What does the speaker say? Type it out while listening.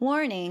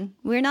Warning,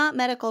 we're not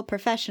medical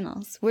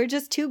professionals. We're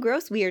just two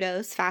gross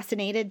weirdos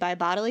fascinated by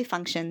bodily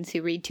functions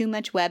who read too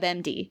much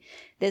WebMD.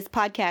 This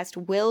podcast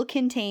will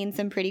contain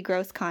some pretty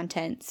gross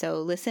content,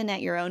 so listen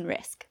at your own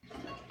risk.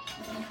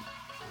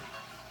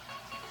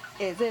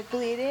 Is it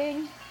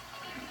bleeding?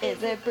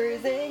 Is it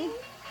bruising?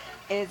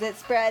 Is it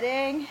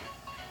spreading?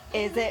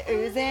 Is it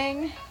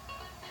oozing?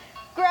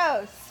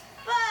 Gross!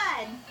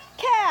 Fun!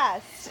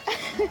 Cast!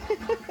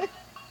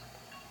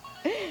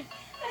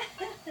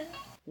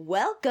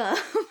 Welcome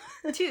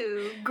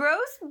to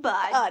Gross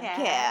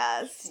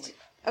Podcast.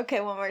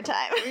 Okay, one more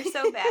time. We're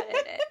so bad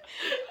at it.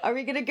 Are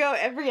we gonna go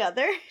every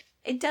other?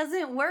 It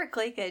doesn't work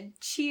like a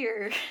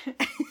cheer.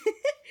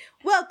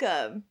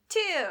 Welcome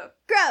to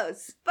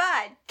Gross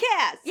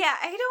Podcast. Yeah,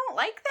 I don't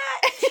like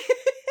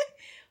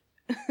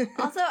that.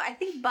 Also, I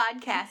think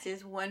podcast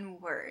is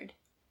one word.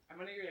 I'm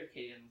gonna agree with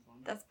Katie on this one.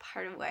 That's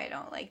part of why I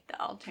don't like the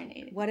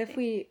alternative. What if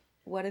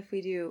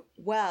we do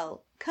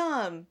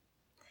welcome?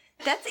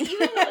 That's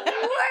even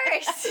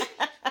worse.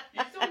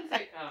 You still want to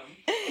say come.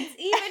 It's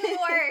even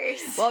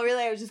worse. Well,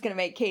 really, I was just gonna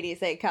make Katie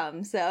say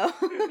come, so.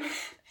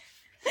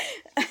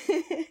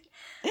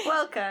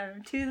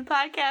 Welcome to the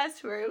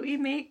podcast where we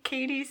make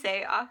Katie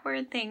say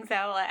awkward things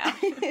out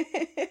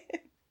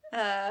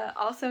loud.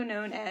 Also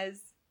known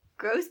as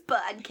Gross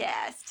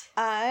Podcast.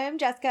 I'm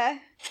Jessica.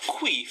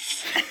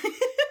 Queef.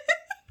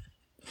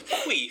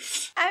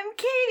 Queef. I'm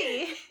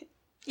Katie.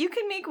 You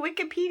can make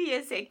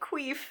Wikipedia say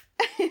queef.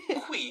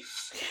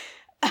 Queef.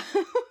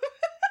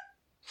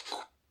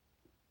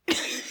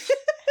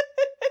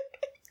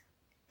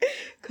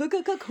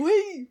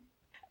 Queef.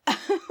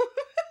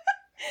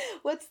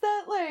 What's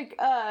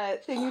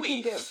that thing you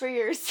can get for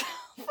your cell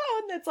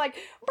phone that's like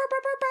burr,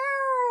 burr, burr,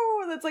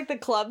 burr, that's like the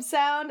club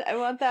sound? I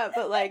want that,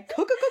 but like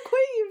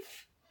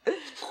queef.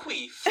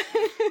 Queef.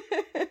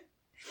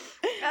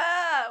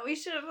 We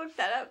should have looked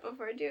that up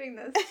before doing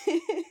this.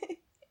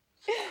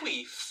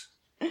 Queef.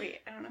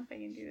 Wait, I don't know if I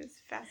can do this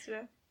fast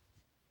enough.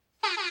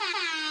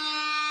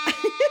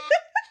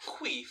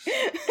 Queef.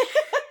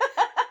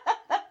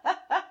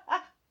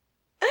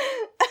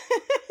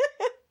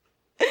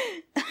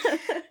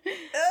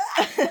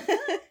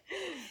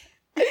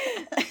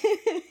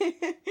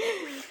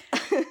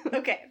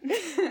 Okay.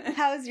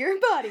 How's your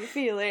body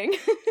feeling?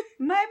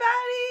 My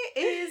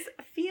body is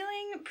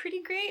feeling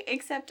pretty great,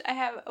 except I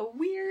have a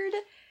weird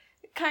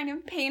kind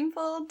of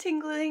painful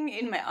tingling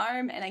in my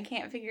arm, and I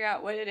can't figure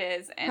out what it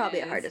is. And Probably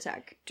a heart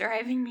attack.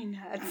 Driving me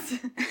nuts.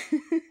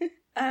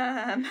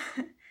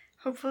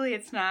 Hopefully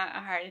it's not a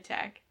heart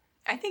attack.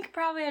 I think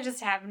probably I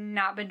just have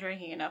not been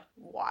drinking enough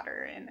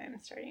water, and I'm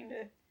starting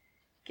to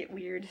get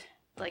weird,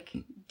 like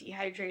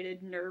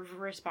dehydrated nerve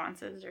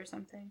responses or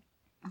something.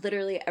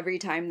 Literally every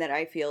time that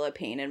I feel a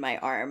pain in my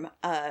arm,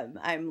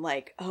 I'm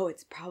like, oh,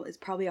 it's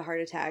probably a heart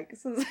attack.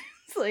 So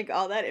it's like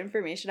all that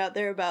information out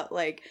there about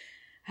like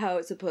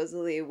how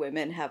supposedly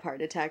women have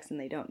heart attacks and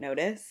they don't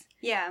notice.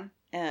 Yeah.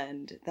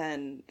 And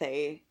then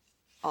they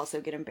also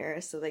get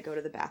embarrassed, so they go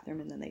to the bathroom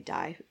and then they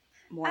die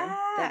more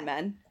than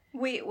men.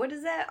 Wait, what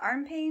does that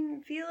arm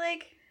pain feel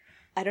like?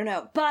 I don't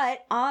know.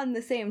 But on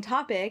the same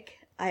topic,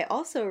 I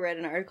also read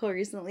an article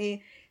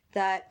recently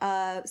that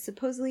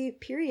supposedly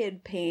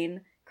period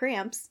pain,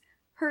 cramps,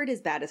 hurt as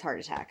bad as heart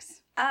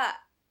attacks.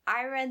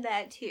 I read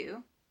that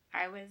too.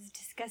 I was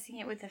discussing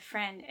it with a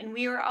friend, and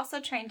we were also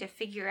trying to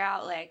figure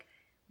out, like,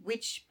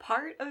 which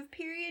part of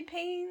period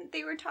pain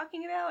they were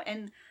talking about,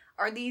 and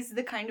are these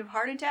the kind of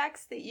heart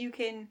attacks that you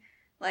can,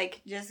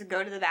 like, just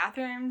go to the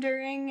bathroom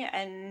during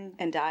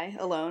and die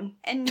alone?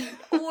 And,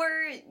 or,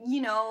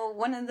 you know,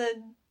 one of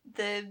the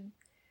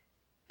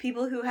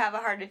people who have a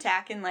heart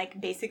attack and, like,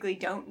 basically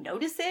don't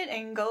notice it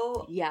and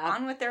go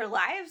on with their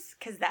lives,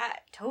 because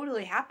that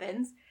totally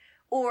happens.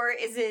 Or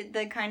is it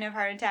the kind of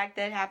heart attack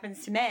that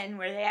happens to men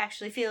where they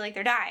actually feel like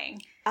they're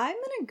dying? I'm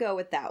gonna go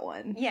with that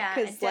one. Yeah,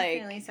 it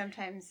definitely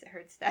sometimes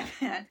hurts that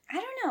bad. I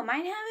don't know.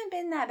 Mine haven't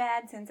been that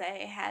bad since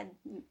I had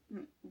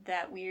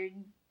that weird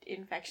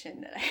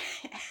infection that I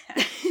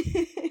had.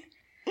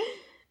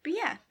 But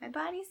yeah, my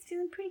body's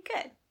feeling pretty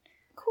good.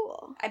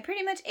 Cool. I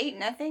pretty much ate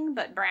nothing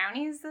but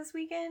brownies this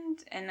weekend,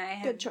 and I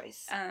have good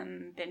choice.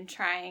 Been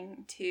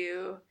trying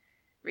to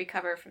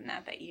recover from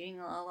that by eating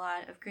a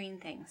lot of green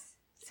things.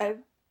 So.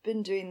 I've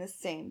been doing the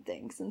same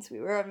thing since we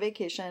were on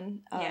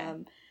vacation.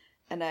 And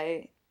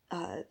I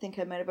think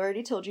I might have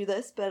already told you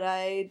this, but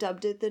I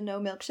dubbed it the No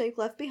Milkshake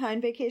Left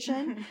Behind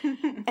vacation.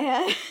 And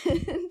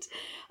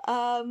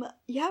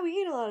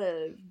we ate a lot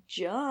of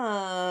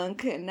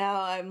junk, and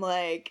now I'm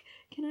like,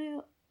 can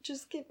I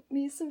just get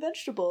me some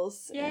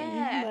vegetables in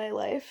my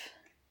life?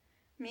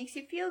 Makes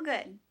you feel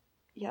good.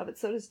 Yeah, but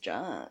so does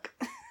junk.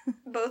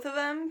 Both of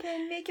them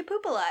can make you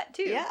poop a lot,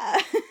 too.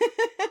 Yeah.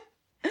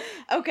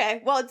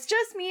 Okay, well, it's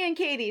just me and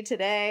Katie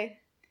today.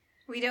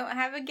 We don't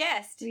have a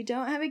guest.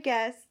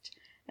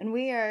 And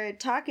we are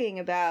talking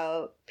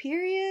about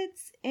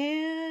periods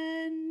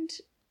and...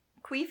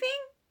 Queefing.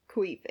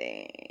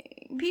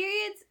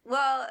 Periods,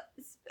 well,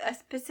 a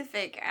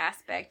specific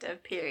aspect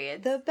of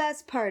periods. The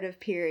best part of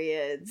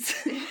periods.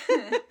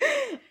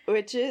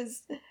 Which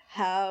is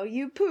how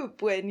you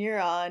poop when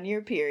you're on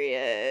your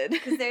period.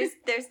 Because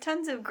there's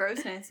tons of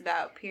grossness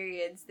about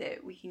periods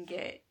that we can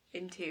get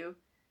into,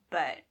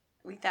 but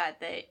we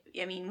thought that,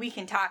 I mean, we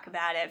can talk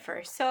about it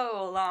for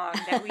so long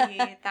that we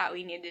thought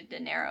we needed to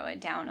narrow it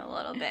down a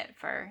little bit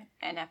for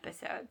an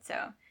episode.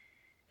 So,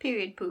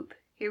 period poop.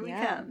 Here we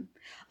come.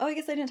 Oh, I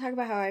guess I didn't talk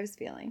about how I was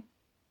feeling.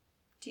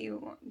 Do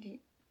you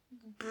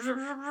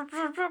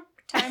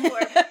time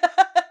warp.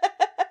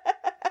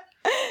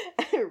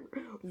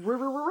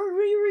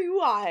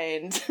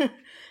 Rewind.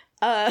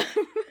 I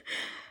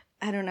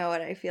don't know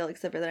what I feel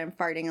except for that I'm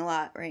farting a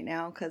lot right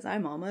now because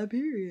I'm on my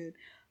period.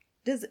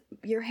 Does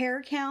your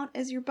hair count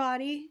as your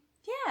body?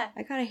 Yeah.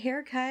 I got a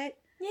haircut.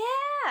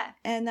 Yeah.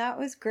 And that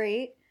was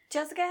great.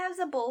 Jessica has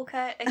a bowl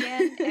cut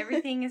again.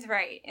 Everything is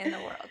right in the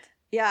world.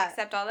 Yeah.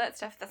 Except all that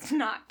stuff that's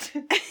not.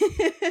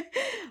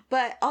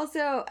 But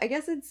also, I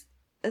guess it's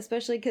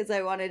especially because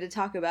I wanted to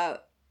talk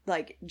about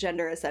like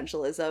gender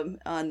essentialism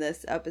on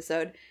this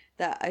episode,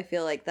 that I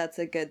feel like that's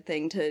a good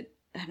thing to,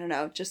 I don't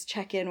know, just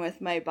check in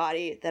with my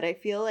body, that I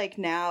feel like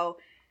now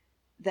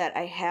that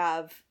I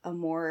have a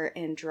more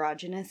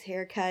androgynous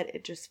haircut,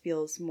 it just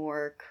feels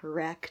more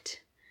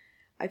correct.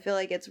 I feel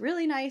like it's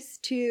really nice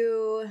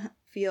to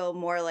feel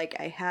more like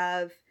I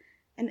have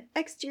an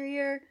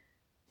exterior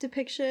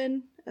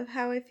depiction of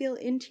how I feel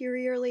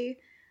interiorly,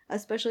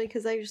 especially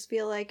because I just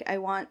feel like I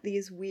want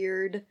these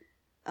weird,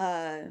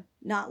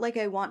 not like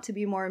I want to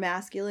be more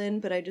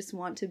masculine, but I just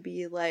want to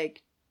be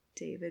like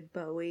David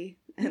Bowie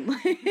and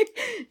like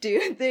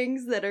do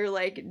things that are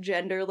like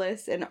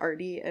genderless and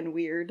arty and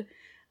weird.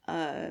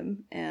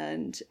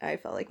 And I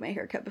felt like my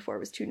haircut before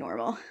was too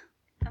normal.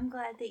 I'm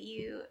glad that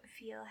you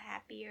feel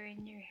happier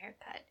in your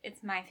haircut.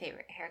 It's my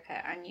favorite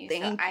haircut on you.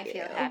 Thank so I you.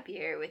 feel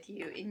happier with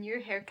you in your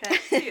haircut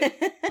too.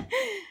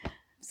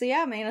 So yeah,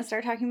 am I gonna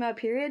start talking about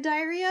period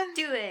diarrhea?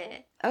 Do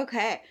it.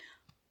 Okay.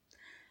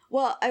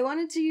 Well, I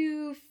wanted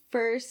to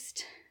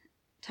first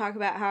talk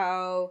about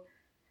how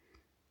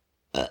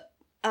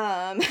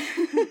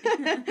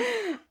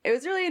it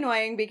was really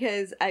annoying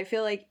because I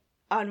feel like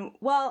on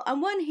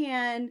one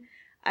hand,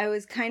 I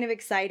was kind of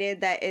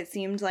excited that it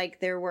seemed like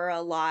there were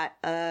a lot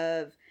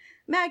of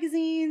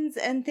magazines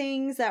and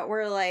things that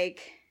were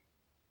like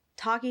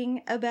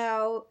talking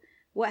about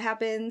what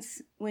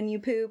happens when you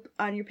poop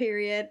on your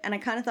period. And I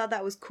kind of thought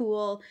that was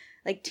cool,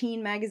 like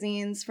teen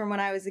magazines from when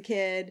I was a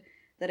kid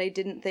that I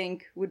didn't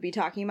think would be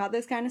talking about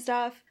this kind of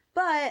stuff.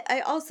 But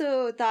I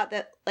also thought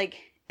that like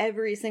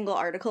every single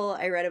article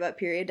I read about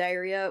period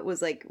diarrhea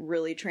was like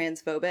really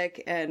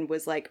transphobic and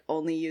was like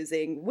only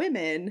using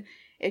women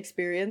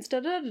experience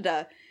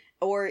da-da-da-da.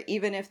 Or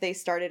even if they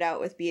started out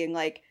with being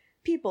like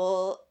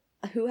people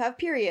who have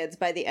periods,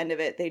 by the end of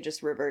it, they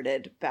just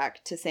reverted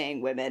back to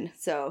saying women.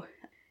 So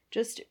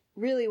just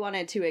really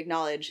wanted to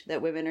acknowledge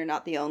that women are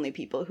not the only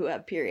people who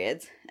have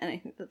periods. And I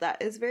think that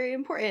that is very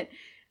important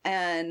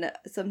and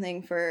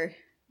something for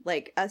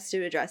like us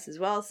to address as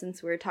well,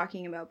 since we're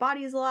talking about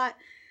bodies a lot,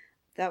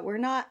 that we're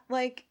not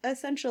like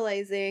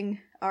essentializing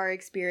our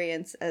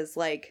experience as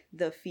like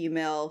the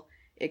female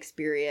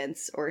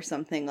experience or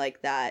something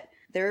like that.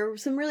 There are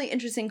some really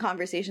interesting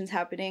conversations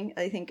happening,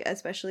 I think,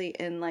 especially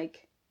in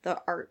like the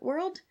art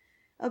world,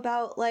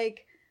 about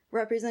like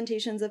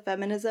representations of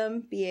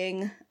feminism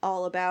being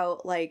all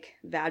about like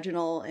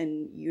vaginal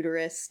and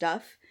uterus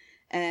stuff.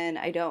 And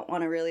I don't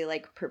want to really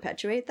like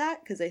perpetuate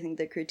that because I think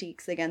the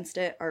critiques against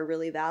it are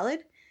really valid.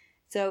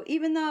 So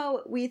even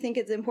though we think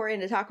it's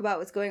important to talk about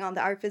what's going on with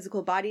our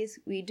physical bodies,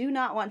 we do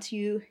not want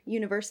to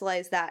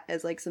universalize that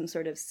as like some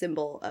sort of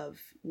symbol of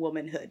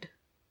womanhood.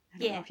 I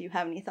don't know if you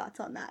have any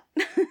thoughts on that.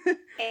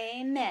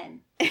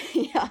 Amen.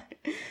 Yeah.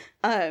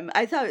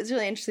 I thought it was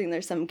really interesting.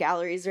 There's some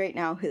galleries right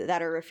now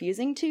that are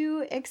refusing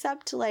to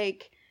accept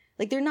like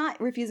they're not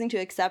refusing to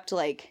accept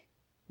like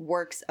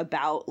works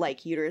about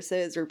like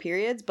uteruses or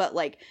periods, but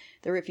like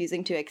they're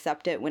refusing to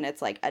accept it when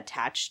it's like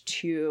attached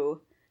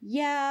to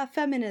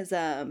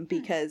feminism,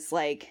 because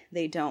like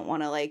they don't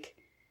want to like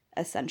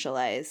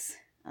essentialize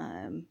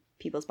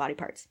people's body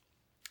parts.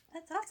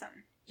 That's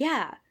awesome.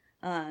 Yeah.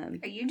 Are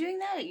you doing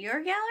that at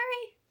your gallery?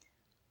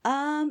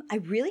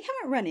 I really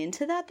haven't run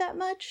into that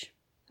much.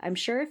 I'm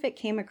sure if it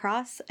came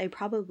across, I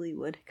probably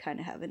would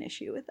kind of have an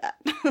issue with that.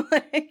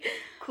 Like,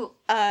 cool.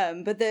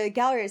 But the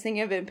gallery I was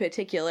thinking of in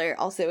particular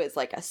also is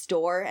like a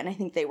store, and I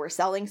think they were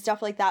selling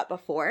stuff like that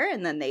before,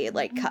 and then they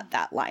like cut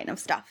that line of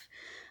stuff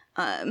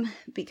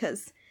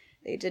because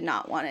they did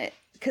not want it.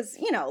 Because,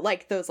 you know,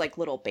 like those like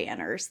little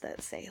banners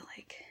that say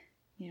like,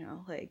 you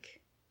know,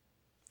 like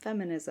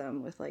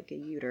feminism with like a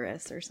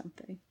uterus or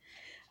something.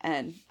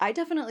 And I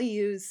definitely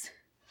use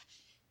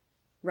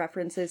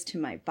references to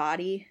my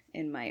body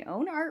in my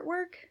own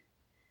artwork,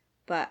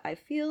 but I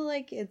feel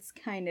like it's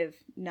kind of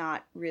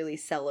not really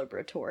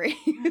celebratory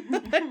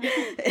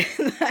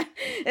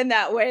in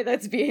that way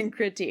that's being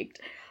critiqued.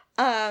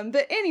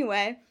 But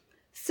anyway,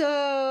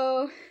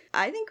 so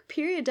I think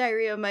period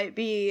diarrhea might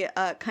be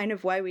kind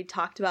of why we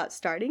talked about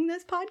starting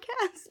this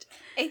podcast.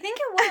 I think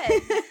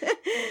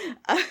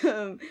it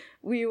was.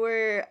 We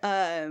were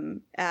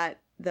at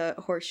the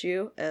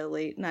Horseshoe, a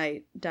late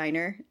night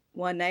diner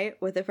one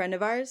night with a friend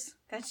of ours.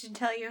 That should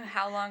tell you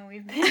how long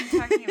we've been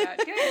talking about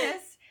doing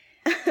this.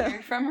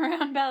 You're from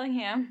around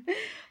Bellingham.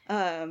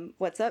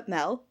 What's up,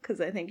 Mel?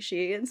 Because I think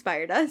she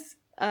inspired us.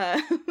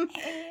 Hey,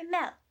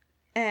 Mel.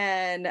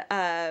 And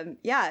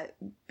yeah,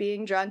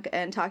 being drunk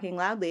and talking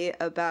loudly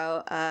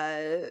about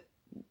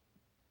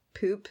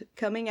poop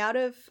coming out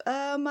of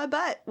my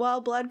butt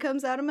while blood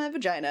comes out of my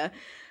vagina.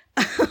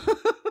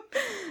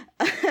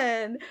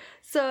 And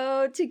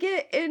so to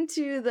get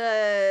into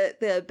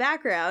the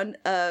background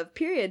of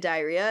period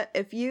diarrhea,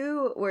 if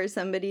you were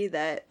somebody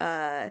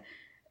that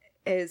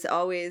is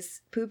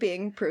always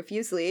pooping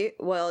profusely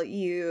while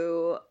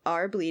you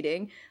are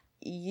bleeding,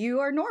 you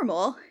are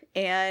normal,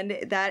 and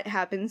that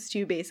happens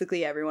to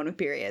basically everyone with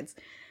periods.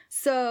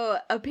 So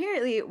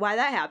apparently why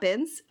that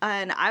happens,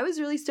 and I was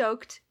really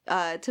stoked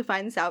to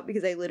find this out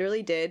because I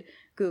literally did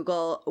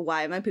Google,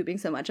 why am I pooping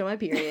so much on my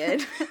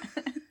period?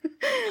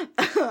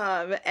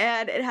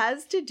 And it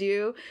has to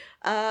do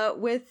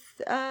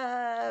with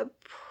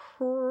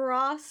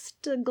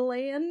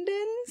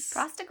prostaglandins.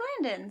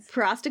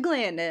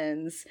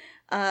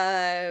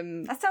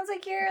 That sounds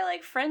like your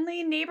like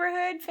friendly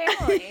neighborhood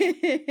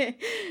family.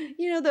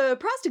 You know, the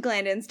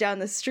prostaglandins down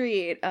the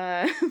street.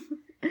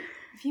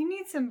 If you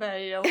need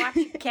somebody to watch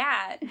your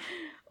cat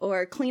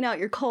or clean out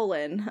your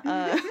colon,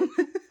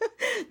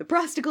 the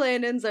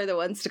prostaglandins are the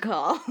ones to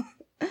call.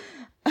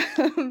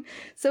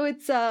 So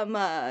it's a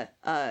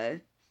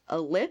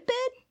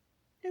lipid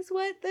is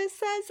what this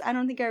says. I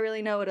don't think I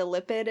really know what a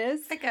lipid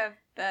is. It's like a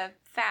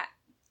fat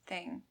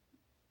thing.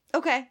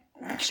 Okay,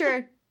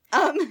 sure.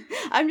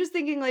 I'm just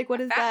thinking, like,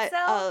 what is that?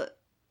 Cell?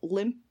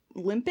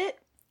 Limpet?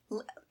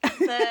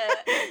 The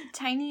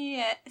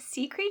tiny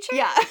sea creature?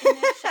 Yeah. In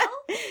a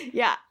shell?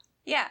 Yeah.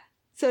 Yeah.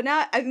 So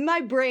now, in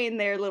my brain,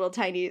 they're little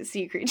tiny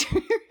sea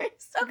creatures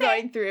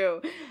going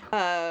through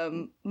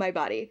my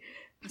body.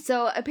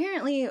 So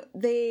apparently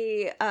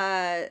they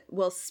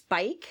will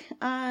spike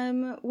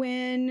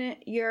when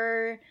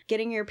you're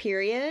getting your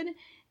period.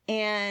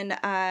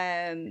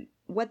 And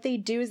what they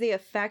do is they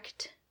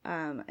affect,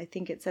 I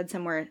think it said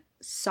somewhere,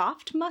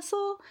 soft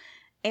muscle.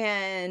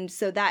 And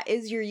so that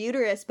is your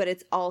uterus, but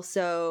it's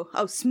also,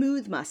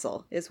 smooth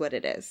muscle is what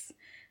it is.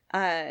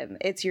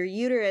 It's your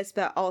uterus,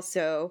 but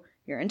also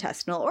your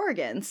intestinal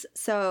organs.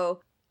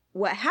 So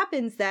what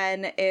happens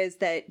then is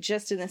that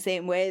just in the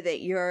same way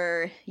that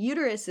your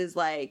uterus is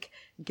like,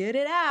 get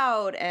it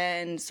out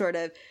and sort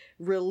of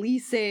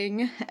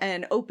releasing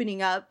and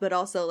opening up, but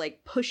also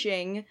like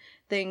pushing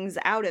things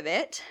out of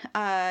it,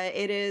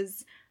 it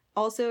is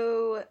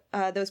also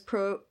those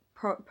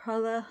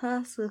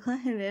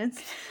prostaglandins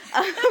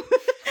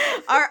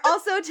are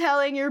also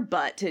telling your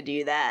butt to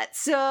do that.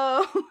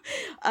 So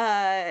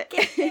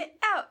get it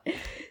out.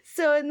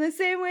 So in the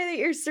same way that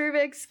your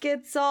cervix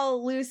gets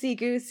all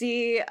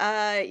loosey-goosey,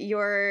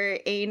 your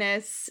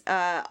anus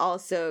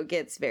also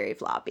gets very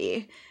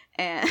floppy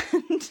and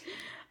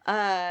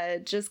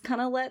just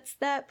kind of lets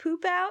that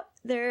poop out.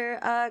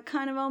 They're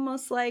kind of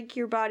almost like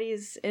your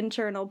body's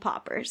internal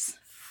poppers.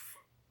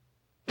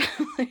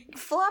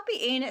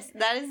 Floppy anus,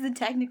 that is the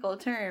technical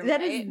term,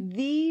 That right? is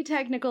the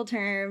technical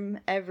term.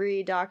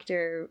 Every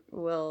doctor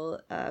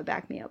will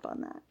back me up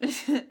on that.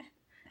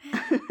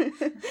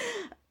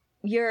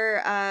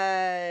 Your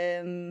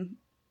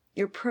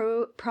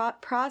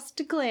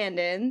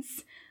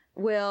prostaglandins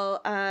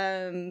will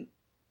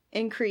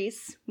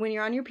increase when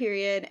you're on your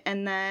period,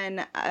 and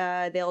then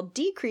they'll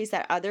decrease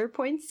at other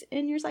points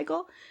in your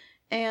cycle.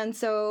 And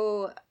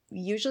so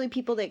usually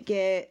people that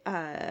get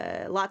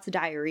lots of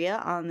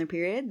diarrhea on their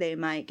period, they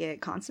might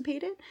get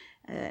constipated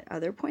at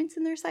other points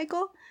in their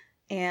cycle.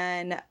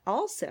 And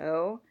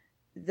also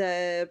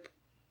those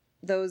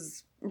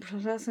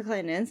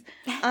prostaglandins,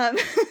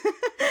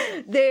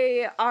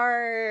 they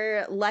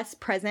are less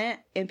present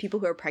in people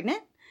who are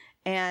pregnant.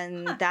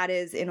 And that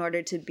is in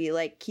order to be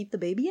like, keep the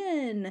baby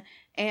in.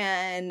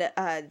 And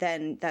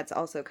then that's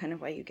also kind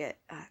of why you get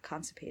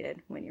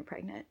constipated when you're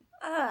pregnant.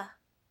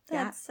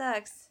 That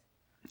sucks.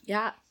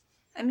 Yeah.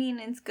 I mean,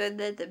 it's good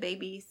that the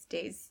baby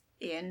stays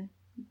in,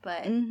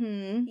 but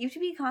Mm-hmm. you have to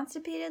be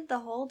constipated the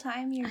whole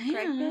time you're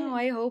pregnant? No,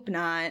 I hope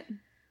not.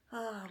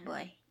 Oh,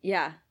 boy.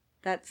 Yeah.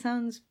 That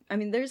sounds, I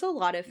mean, there's a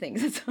lot of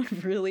things that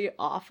sound really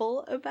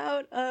awful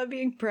about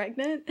being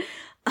pregnant.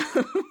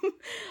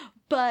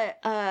 But,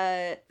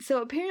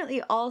 so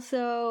apparently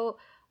also,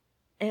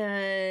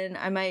 and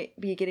I might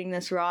be getting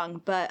this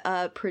wrong, but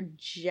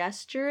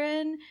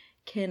progesterone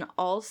can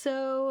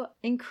also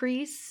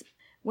increase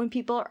when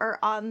people are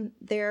on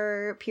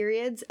their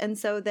periods. And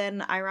so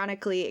then,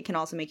 ironically, it can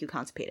also make you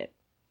constipated.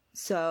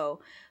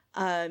 So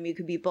you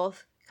could be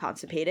both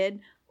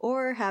constipated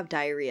or have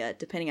diarrhea,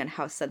 depending on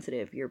how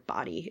sensitive your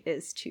body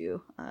is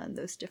to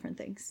those different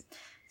things.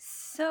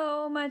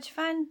 So much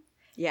fun.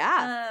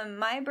 Yeah.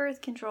 My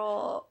birth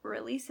control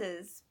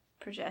releases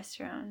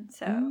progesterone,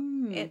 so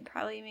it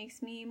probably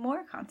makes me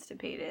more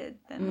constipated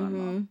than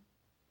normal.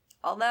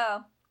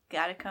 Although,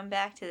 gotta come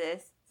back to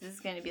this. This is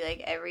going to be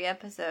like every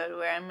episode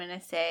where I'm going to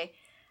say,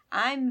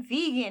 I'm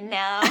vegan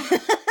now.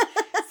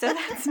 So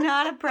that's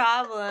not a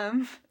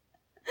problem.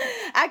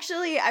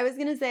 Actually, I was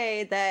gonna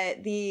say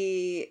that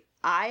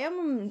I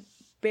am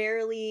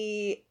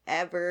barely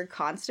ever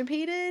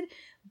constipated,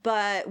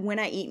 but when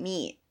I eat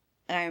meat,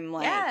 I'm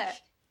like,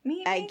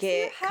 I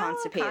get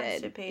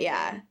constipated.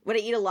 Yeah, when I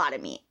eat a lot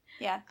of meat.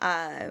 Yeah.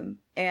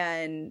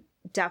 And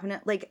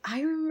definitely, like,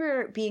 I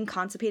remember being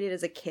constipated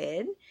as a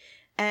kid,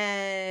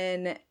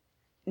 and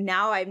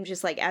now I'm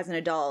just like, as an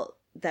adult,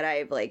 that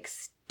I've like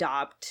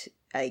stopped.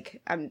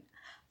 Like,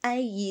 I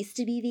used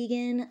to be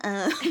vegan.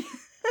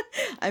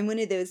 I'm one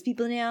of those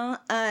people now.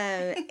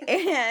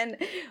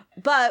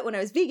 But when I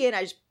was vegan,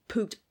 I just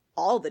pooped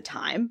all the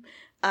time.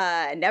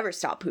 I never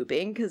stopped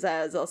pooping because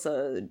I was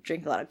also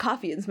drinking a lot of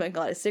coffee and smoking a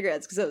lot of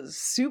cigarettes because I was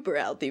super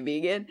healthy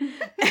vegan.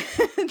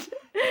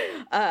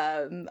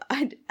 And,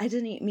 I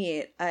didn't eat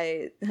meat.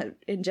 I had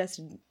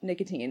ingested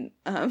nicotine.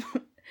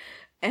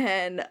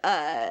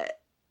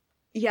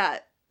 Yeah.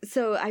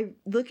 So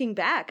looking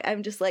back,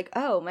 I'm just like,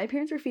 oh, my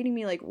parents were feeding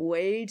me like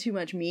way too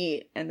much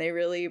meat, and they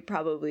really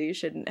probably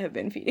shouldn't have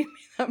been feeding me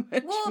that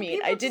much meat.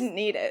 I didn't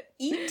need it.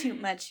 Eat too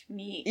much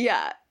meat.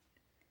 Yeah.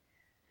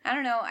 I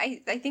don't know.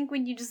 I think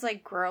when you just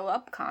like grow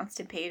up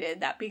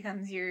constipated, that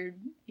becomes your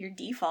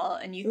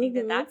default, and you think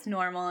that that's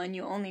normal, and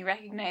you only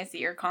recognize that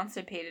you're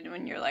constipated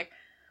when you're like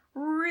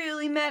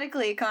really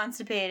medically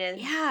constipated.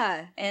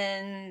 Yeah.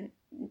 And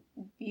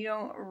you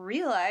don't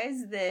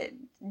realize that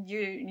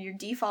your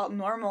default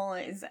normal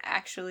is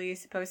actually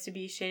supposed to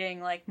be shitting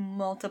like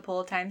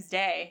multiple times a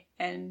day,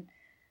 and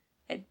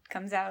it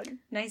comes out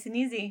nice and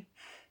easy.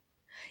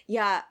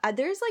 Yeah,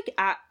 there's like,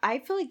 I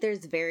feel like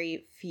there's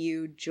very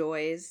few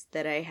joys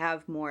that I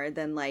have more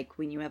than like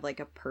when you have like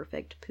a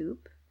perfect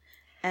poop.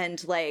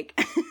 And like...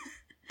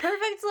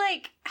 Perfect,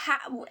 like,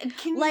 how,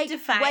 can you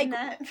define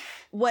that?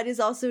 What is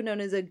also known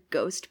as a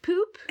ghost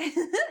poop.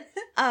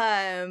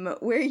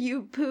 Where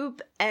you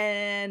poop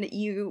and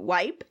you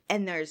wipe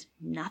and there's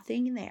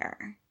nothing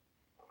there.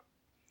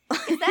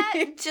 Is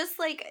that just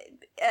like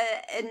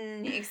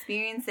an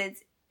experience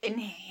that's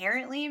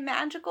inherently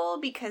magical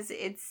because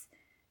it's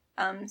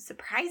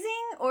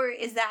surprising, or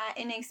is that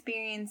an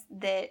experience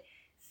that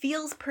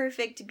feels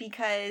perfect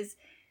because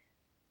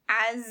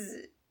as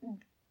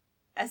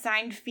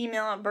assigned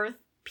female at birth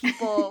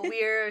people,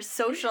 we're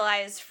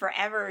socialized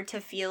forever to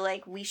feel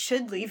like we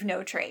should leave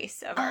no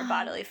trace of our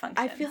bodily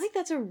functions? I feel like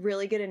that's a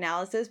really good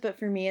analysis, but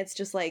for me it's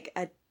just like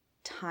a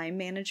time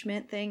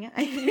management thing.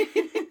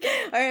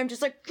 I'm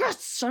just like,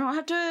 yes, I don't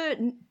have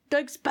to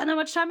like spend that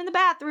much time in the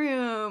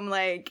bathroom,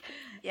 like,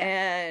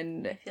 yeah,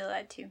 and I feel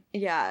that too.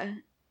 Yeah.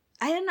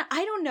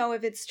 I don't know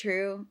if it's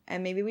true,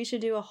 and maybe we should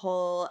do a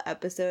whole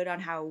episode on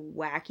how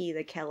wacky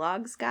the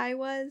Kellogg's guy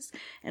was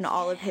and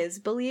all of his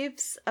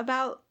beliefs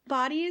about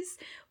bodies.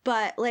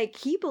 But, like,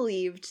 he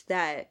believed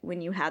that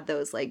when you had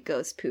those, like,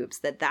 ghost poops,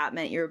 that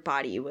meant your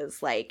body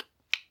was, like,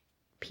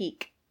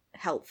 peak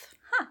health.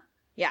 Huh.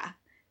 Yeah.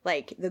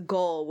 Like, the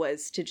goal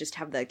was to just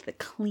have, like, the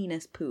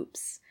cleanest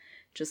poops.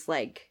 Just,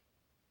 like...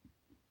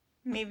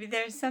 Maybe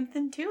there's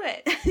something to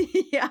it.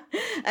 Yeah.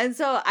 And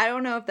so I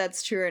don't know if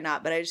that's true or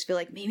not, but I just feel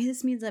like maybe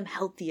this means I'm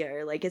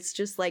healthier. Like, it's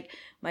just like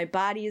my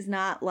body is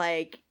not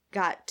like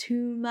got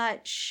too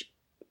much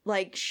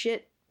like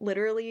shit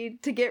literally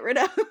to get rid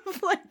of.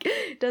 Like,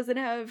 doesn't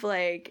have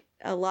like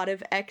a lot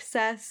of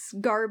excess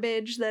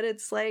garbage that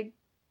it's like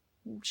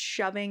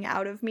shoving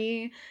out of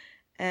me.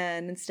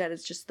 And instead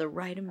it's just the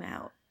right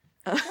amount.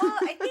 Well,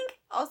 I think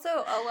also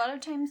a lot of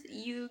times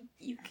you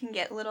can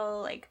get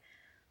little like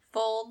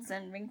folds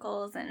and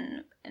wrinkles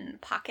and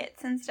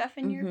pockets and stuff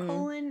in your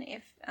colon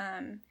if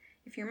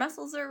your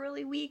muscles are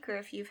really weak, or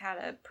if you've had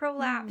a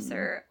prolapse,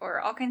 or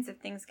all kinds of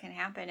things can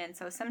happen. And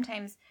so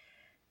sometimes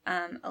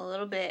a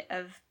little bit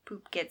of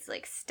poop gets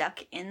like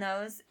stuck in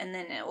those, and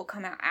then it will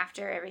come out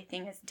after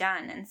everything is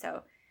done. And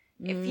so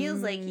it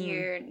feels like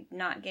you're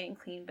not getting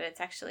clean, but it's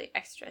actually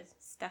extra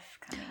stuff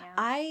coming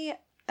out.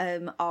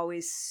 I'm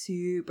always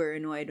super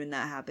annoyed when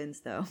that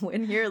happens, though.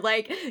 When you're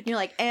like,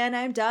 and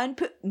I'm done.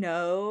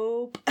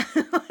 Nope.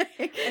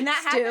 Like, and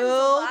that happens a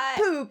lot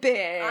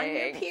pooping on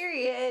your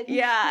period.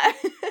 Yeah.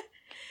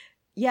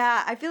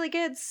 Yeah, I feel like I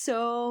had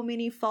so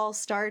many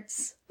false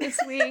starts this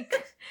week,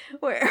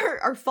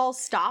 or false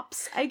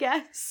stops, I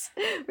guess,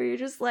 where you're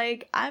just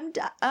like, I'm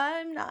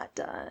not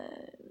done.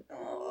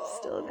 I'm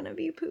still gonna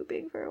be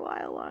pooping for a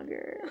while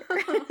longer.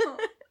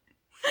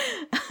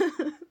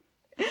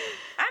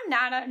 I'm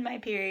not on my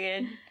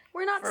period.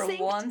 We're not for synced.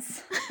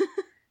 Once.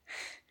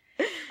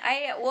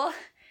 Because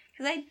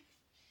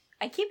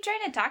I keep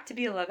trying to talk to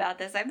people about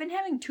this. I've been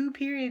having 2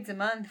 periods a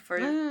month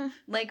for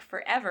like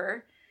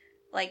forever,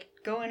 like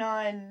going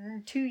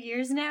on 2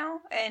 years now,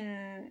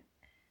 and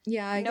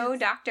no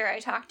doctor I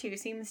talk to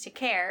seems to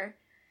care.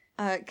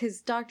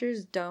 Because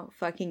doctors don't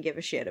fucking give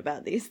a shit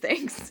about these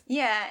things.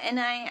 Yeah, and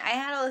I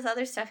had all this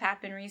other stuff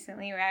happen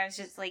recently where I was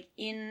just like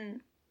in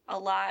a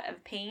lot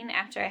of pain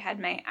after I had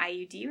my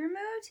IUD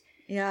removed.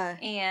 Yeah.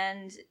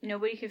 And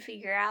nobody could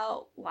figure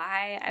out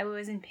why I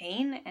was in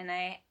pain, and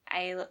I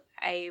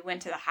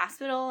went to the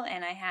hospital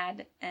and I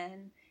had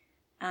an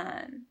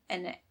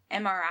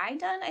MRI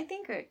done, I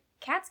think, or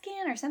CAT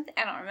scan or something.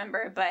 I don't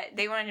remember, but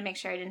they wanted to make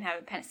sure I didn't have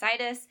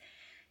appendicitis,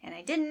 and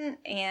I didn't.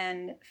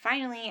 And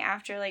finally,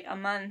 after like a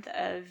month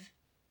of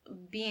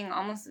being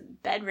almost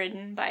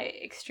bedridden by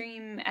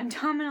extreme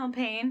abdominal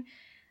pain,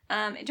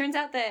 it turns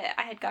out that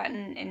I had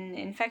gotten an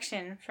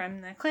infection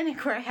from the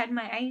clinic where I had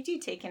my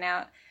IUD taken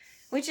out,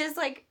 which is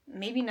like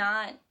maybe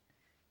not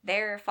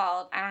their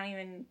fault. I don't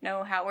even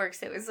know how it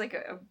works. It was like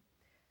a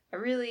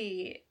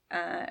really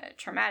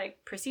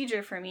traumatic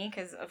procedure for me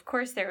because, of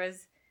course, there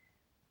was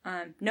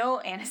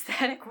no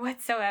anesthetic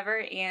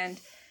whatsoever. And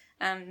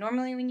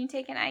normally when you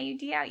take an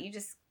IUD out, you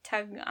just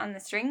tug on the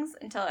strings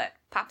until it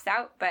pops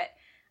out. But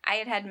I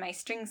had my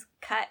strings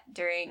cut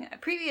during a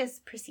previous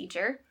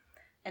procedure.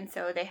 And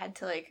so they had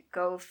to, like,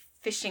 go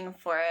fishing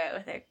for it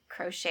with a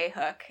crochet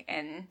hook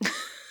and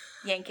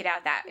yank it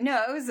out that...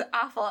 No, it was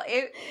awful.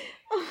 It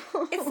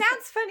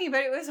sounds funny, but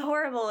it was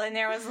horrible, and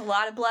there was a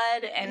lot of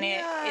blood, and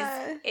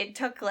it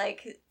took,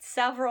 like,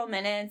 several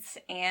minutes,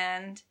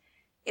 and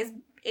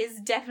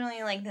is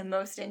definitely, like, the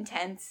most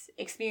intense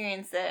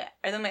experience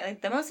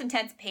the most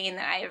intense pain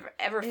that I've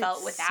ever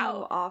felt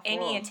without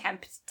any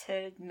attempt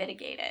to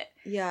mitigate it.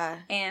 Yeah.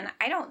 And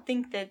I don't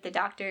think that the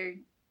doctor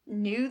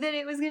knew that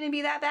it was going to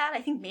be that bad.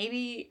 I think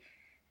maybe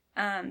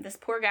this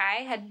poor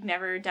guy had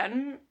never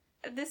done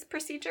this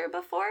procedure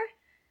before.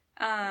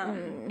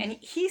 And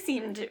he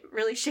seemed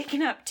really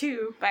shaken up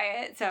too by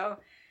it. So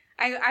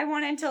I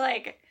wanted to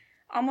like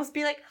almost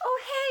be like, oh,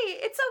 hey,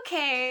 it's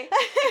okay.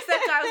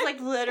 Except I was like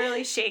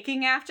literally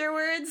shaking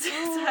afterwards. So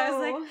I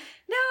was like,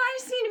 no, I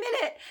just need a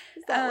minute.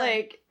 Is that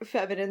like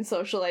feminine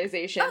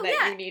socialization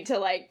that you need to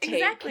like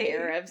take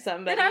care of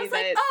somebody and I was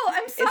like, oh,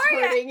 I'm sorry,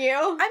 is hurting you?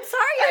 I'm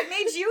sorry I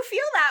made you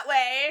feel that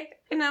way.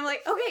 And I'm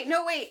like, okay,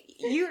 no, wait,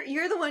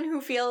 you're the one who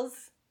feels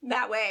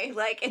that way.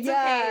 Like, it's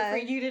okay for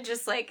you to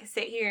just like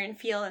sit here and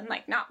feel and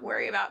like not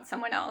worry about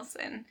someone else.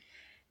 And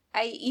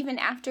I, even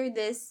after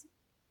this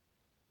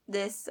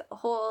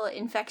whole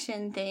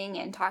infection thing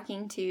and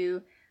talking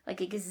to like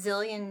a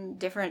gazillion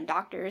different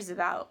doctors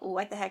about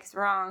what the heck's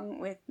wrong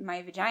with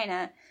my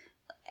vagina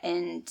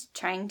and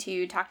trying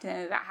to talk to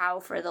them about how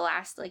for the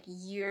last like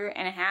year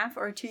and a half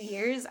or 2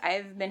 years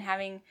I've been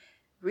having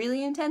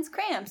really intense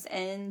cramps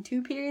and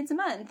 2 periods a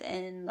month,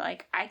 and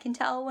like I can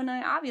tell when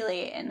I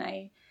ovulate, and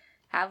I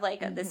have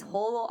like this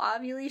whole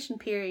ovulation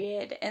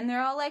period, and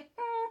they're all like,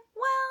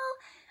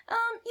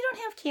 you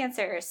don't have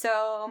cancer,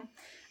 so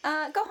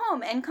go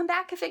home and come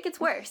back if it gets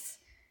worse.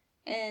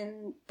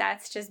 And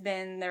that's just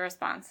been the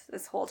response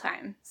this whole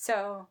time.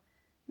 So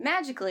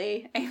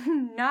magically,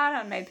 I'm not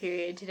on my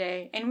period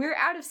today, and we're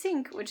out of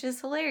sync, which is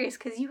hilarious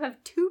because you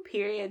have 2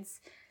 periods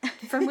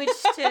from which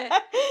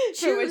to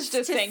choose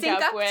to sync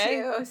up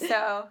with.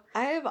 So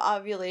I have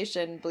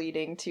ovulation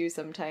bleeding too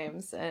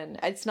sometimes, and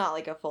it's not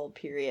like a full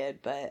period,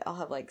 but I'll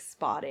have like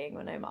spotting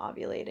when I'm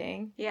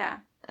ovulating. Yeah.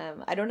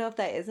 I don't know if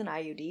that is an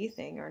IUD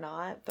thing or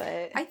not,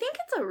 but I think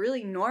it's a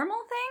really normal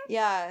thing.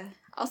 Yeah.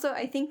 Also,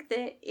 I think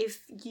that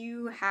if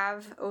you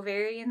have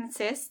ovarian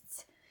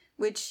cysts,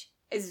 which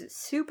is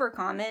super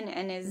common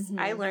and is,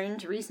 I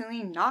learned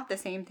recently, not the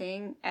same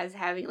thing as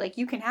having, like,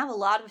 you can have a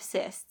lot of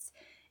cysts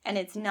and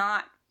it's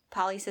not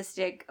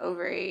polycystic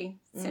ovary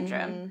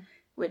syndrome,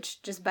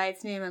 which just by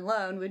its name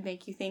alone would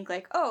make you think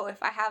like, oh,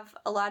 if I have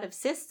a lot of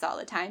cysts all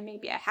the time,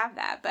 maybe I have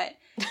that, but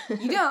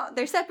you don't.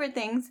 They're separate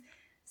things.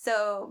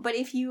 So, but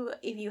if you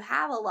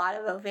have a lot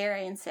of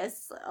ovarian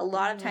cysts, a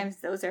lot of times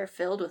those are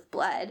filled with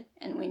blood,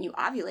 and when you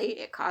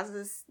ovulate, it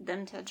causes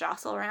them to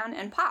jostle around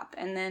and pop,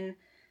 and then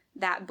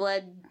that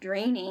blood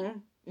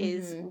draining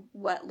is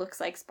what looks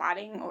like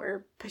spotting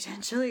or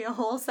potentially a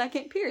whole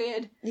second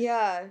period.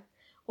 Yeah.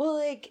 Well,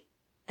 like,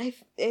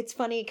 it's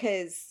funny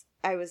because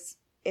I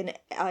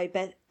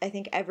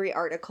think every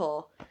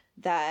article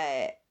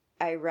that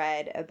I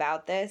read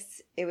about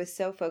this, it was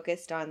so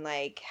focused on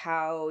like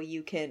how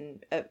you can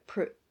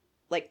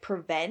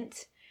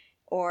prevent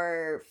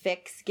or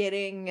fix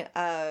getting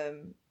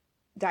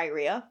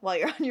diarrhea while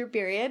you're on your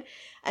period,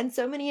 and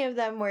so many of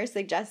them were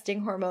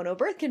suggesting hormonal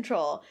birth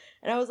control,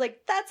 and I was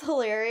like, that's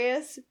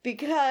hilarious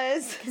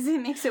because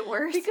it makes it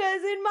worse.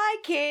 Because in my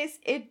case,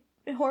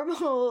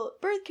 hormonal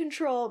birth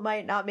control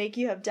might not make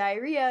you have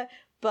diarrhea,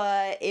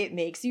 but it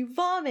makes you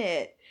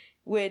vomit,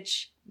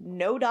 which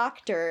no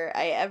doctor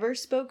I ever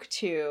spoke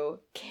to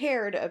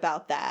cared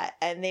about that.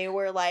 And they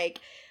were like,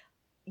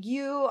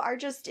 you are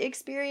just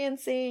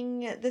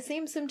experiencing the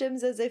same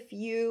symptoms as if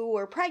you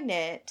were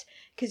pregnant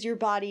because your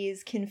body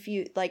is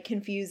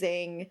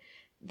confusing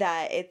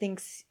that it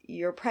thinks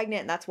you're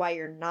pregnant and that's why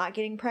you're not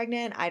getting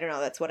pregnant. I don't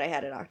know. That's what I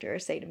had a doctor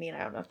say to me, and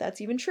I don't know if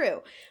that's even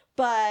true.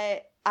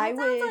 But that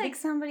sounds like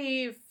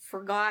somebody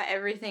forgot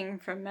everything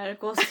from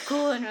medical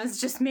school and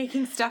was just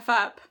making stuff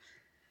up.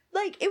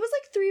 Like, it was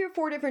like 3 or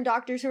 4 different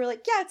doctors who were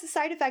like, yeah, it's a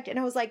side effect. And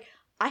I was like,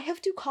 I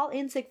have to call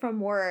in sick from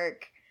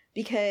work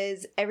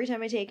because every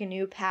time I take a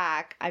new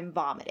pack, I'm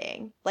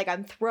vomiting. Like,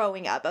 I'm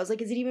throwing up. I was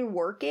like, is it even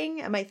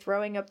working? Am I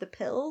throwing up the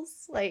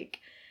pills? Like,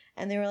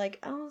 and they were like,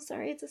 oh,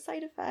 sorry, it's a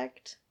side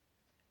effect.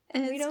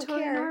 And we don't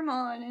totally care.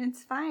 Normal, and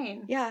it's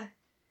fine. Yeah.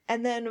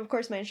 And then, of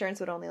course, my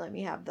insurance would only let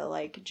me have the,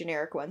 like,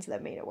 generic ones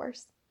that made it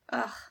worse.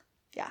 Ugh.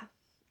 Yeah.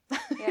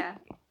 Yeah.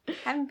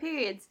 Having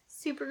periods,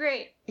 super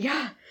great.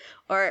 Yeah.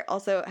 Or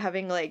also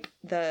having, like,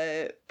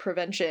 the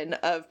prevention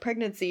of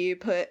pregnancy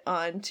put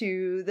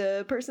onto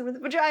the person with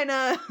the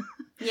vagina.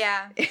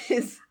 Yeah. I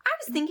was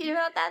thinking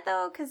about that,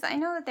 though, because I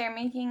know that they're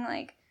making,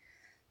 like,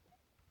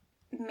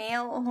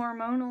 male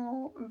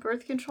hormonal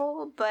birth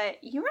control,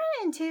 but you run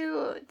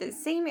into the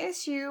same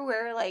issue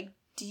where, like,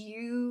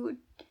 you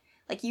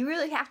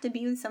really have to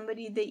be with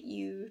somebody that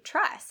you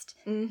trust.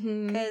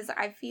 Because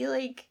I feel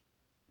like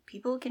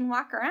people can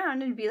walk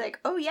around and be like,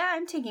 oh yeah,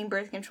 I'm taking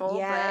birth control,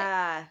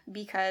 but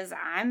because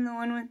I'm the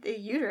one with the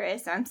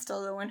uterus, I'm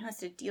still the one who has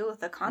to deal with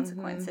the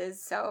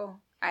consequences,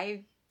 so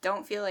I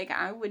don't feel like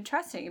I would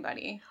trust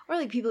anybody. Or,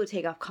 like, people who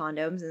take off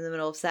condoms in the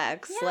middle of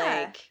sex.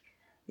 Yeah.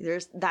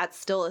 Like, that's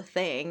still a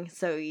thing,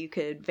 so you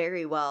could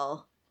very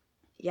well,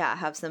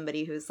 have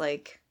somebody who's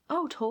like,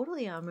 oh,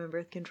 totally, I'm on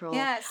birth control.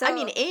 Yeah, so... I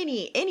mean,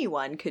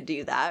 anyone could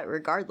do that,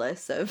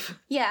 regardless of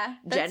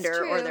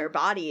gender or their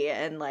body,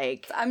 and,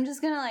 like... So I'm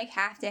just gonna, like,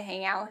 have to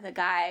hang out with a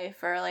guy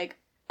for, like,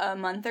 a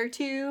month or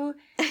two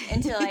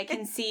until I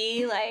can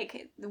see,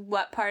 like,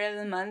 what part of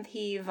the month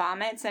he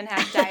vomits and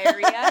has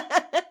diarrhea.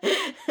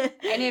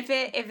 And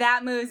if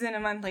that moves in a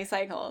monthly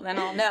cycle, then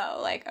I'll know,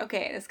 like,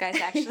 okay, this guy's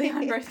actually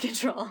on birth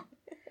control.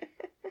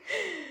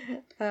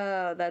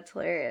 Oh, that's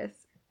hilarious.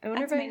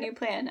 That's my new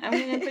plan. I'm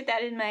going to put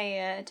that in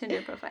my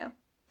Tinder profile.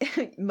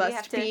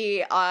 Must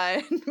be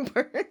on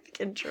birth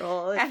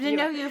control. I have to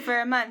know you for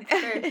a month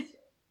first.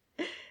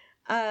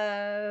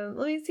 Let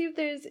me see if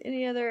there's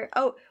any other...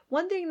 Oh,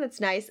 one thing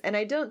that's nice, and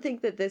I don't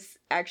think that this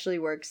actually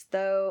works,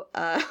 though,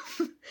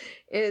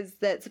 is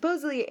that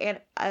supposedly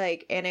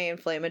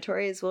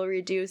anti-inflammatories will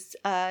reduce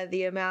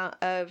the amount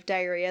of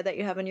diarrhea that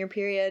you have on your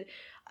period.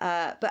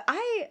 But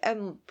I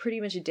am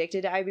pretty much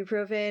addicted to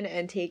ibuprofen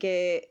and take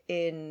it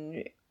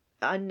in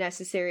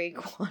unnecessary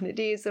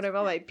quantities when I'm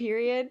on my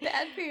period.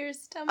 Bad for your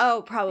stomach.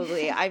 Oh,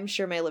 probably. I'm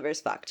sure my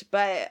liver's fucked.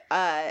 But,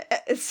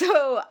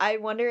 so I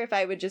wonder if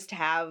I would just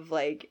have,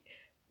 like,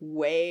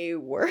 way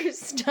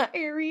worse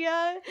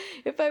diarrhea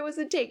if I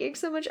wasn't taking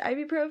so much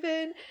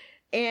ibuprofen.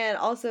 And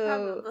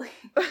also,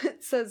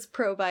 it says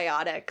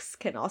probiotics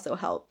can also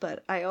help,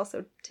 but I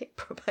also take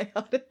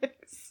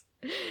probiotics.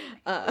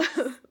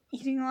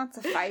 Eating lots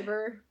of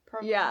fiber.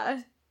 Probably.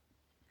 Yeah.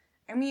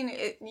 I mean,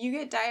 you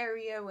get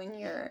diarrhea when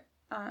your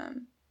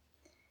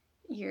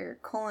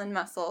colon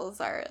muscles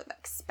are,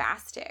 like,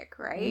 spastic,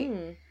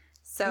 right?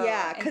 So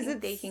yeah, because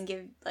they can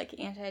give, like,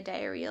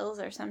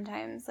 antidiarrheals or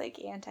sometimes, like,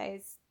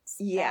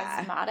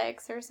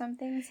 antispasmodics or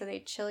something, so they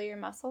chill your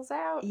muscles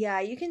out.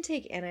 Yeah, you can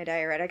take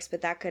antidiuretics,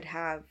 but that could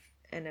have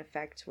an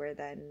effect where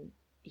then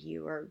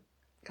you are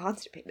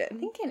constipated. I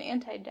think an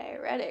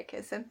antidiuretic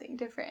is something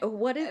different.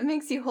 What is it?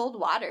 Makes you hold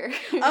water.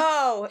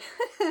 Oh,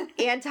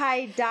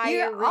 anti-diarrhea.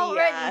 You're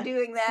already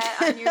doing that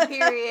on your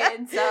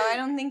period, so I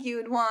don't think you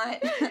would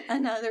want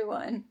another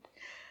one.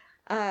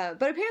 But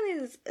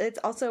apparently it's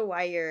also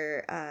why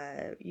you're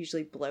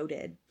usually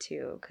bloated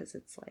too, because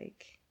it's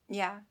like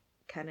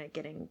kind of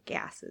getting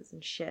gases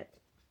and shit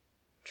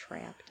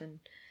trapped,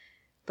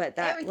 but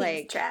that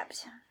everything's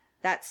trapped.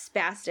 That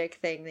spastic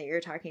thing that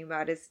you're talking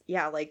about is,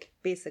 like,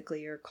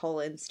 basically your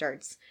colon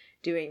starts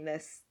doing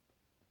this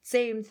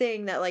same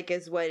thing that, like,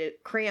 is what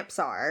cramps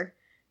are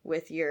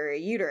with your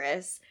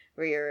uterus,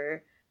 where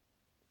your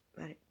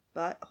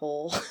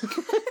butthole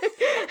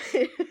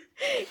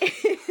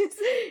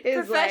is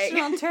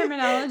professional, like,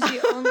 terminology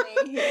only.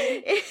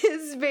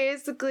 Is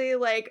basically,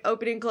 like,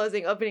 opening,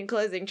 closing,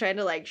 trying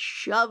to, like,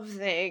 shove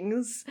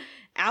things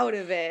out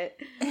of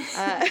it.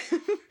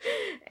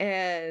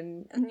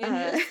 And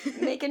you're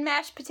just making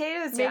mashed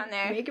potatoes down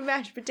there. Making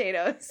mashed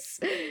potatoes.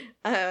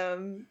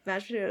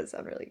 Mashed potatoes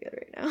sound really good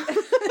right now.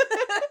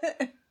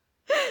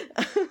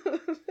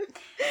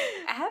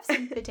 I have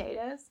some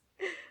potatoes.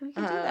 We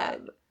can do that.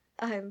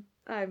 I'm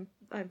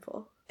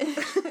full.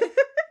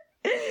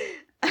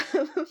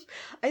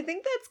 I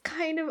think that's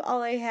kind of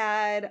all I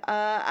had.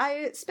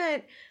 I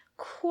spent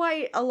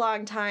quite a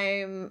long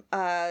time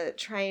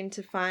trying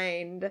to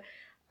find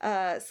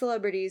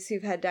celebrities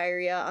who've had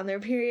diarrhea on their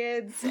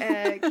periods,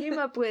 and came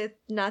up with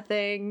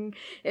nothing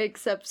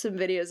except some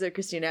videos of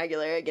Christina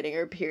Aguilera getting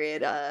her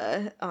period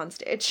on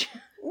stage.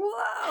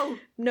 Whoa!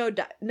 No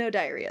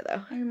diarrhea,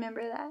 though. I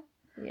remember that.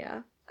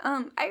 Yeah.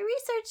 I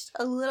researched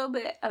a little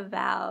bit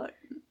about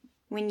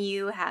when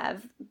you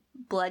have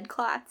blood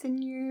clots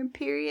in your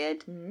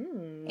period,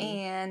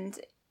 and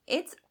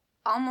it's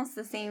almost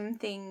the same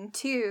thing,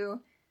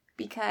 too,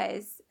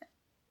 because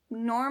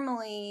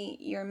normally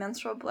your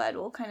menstrual blood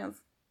will kind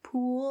of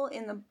pool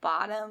in the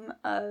bottom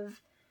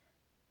of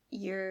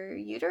your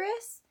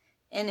uterus,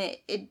 and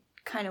it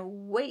kind of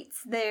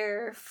waits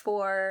there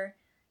for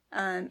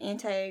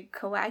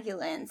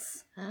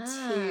anticoagulants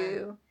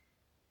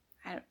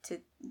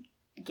to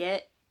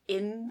get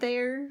in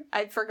there.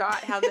 I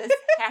forgot how this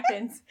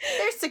happens.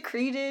 They're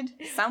secreted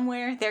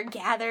somewhere. They're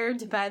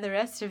gathered by the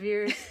rest of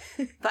your...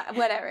 but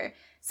whatever.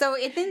 So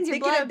it thins your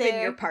Pick blood it up there.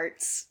 in your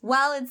parts.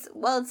 While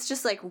it's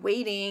just like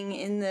waiting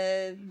in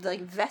the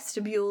like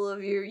vestibule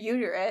of your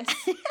uterus.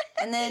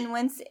 And then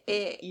once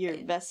it Your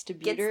gets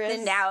vestibuterus.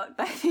 thinned out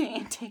by the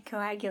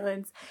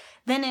anticoagulants,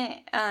 then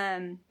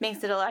it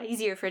makes it a lot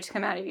easier for it to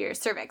come out of your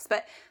cervix.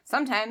 But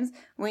sometimes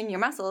when your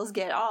muscles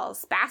get all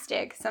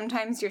spastic,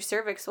 sometimes your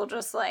cervix will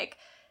just like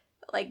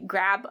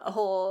grab a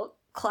whole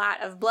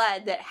clot of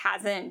blood that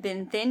hasn't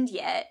been thinned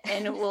yet,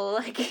 and it will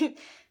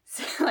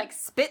like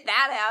spit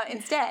that out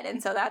instead.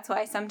 And so that's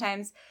why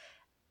sometimes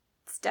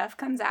stuff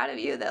comes out of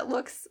you that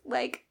looks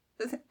like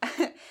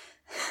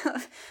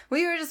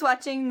we were just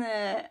watching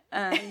the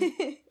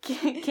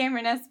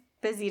Cameron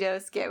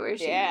Esposito skit where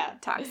she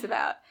talks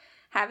about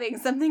having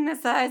something the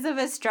size of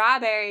a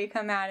strawberry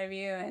come out of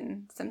you,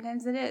 and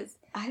sometimes it is.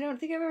 I don't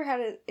think I've ever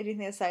had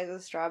anything the size of a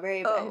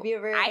strawberry, but have you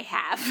ever... I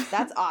have.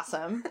 That's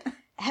awesome.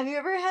 Have you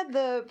ever had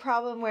the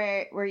problem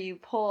where you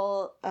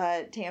pull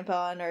a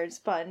tampon or a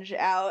sponge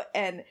out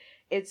and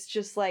it's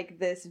just like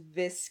this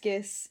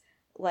viscous,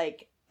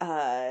 like,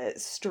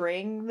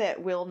 string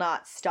that will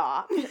not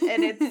stop,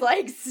 and it's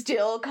like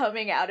still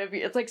coming out of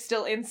you, it's like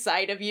still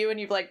inside of you,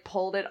 and you've like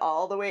pulled it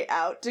all the way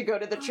out to go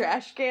to the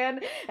trash can,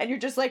 and you're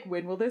just like,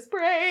 when will this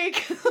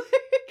break?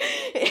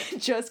 It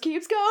just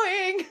keeps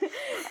going,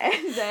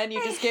 and then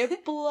you just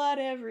get blood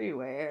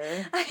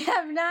everywhere. I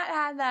have not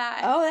had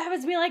that. Oh, that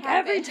happens to me like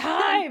every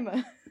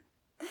time.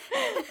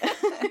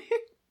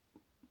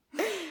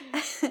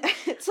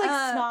 It's like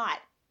snot.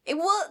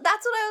 Well,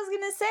 that's what I was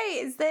going to say,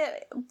 is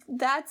that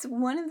that's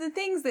one of the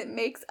things that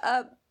makes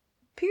up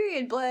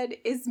period blood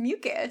is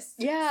mucus.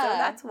 Yeah. So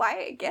that's why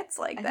it gets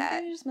like that. I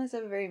think I just must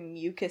have a very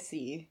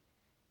mucusy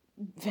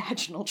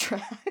vaginal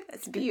tract.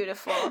 That's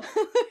beautiful. That's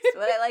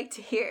what I like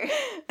to hear.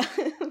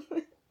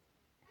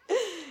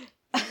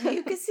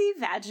 Mucusy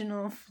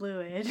vaginal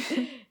fluid.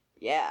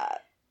 Yeah.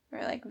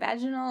 Or like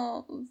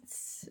vaginal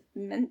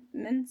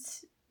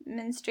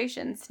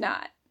menstruation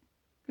snot.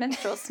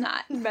 Menstrual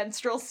snot.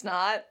 Menstrual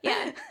snot.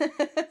 Yeah.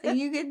 So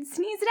you could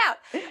sneeze it out.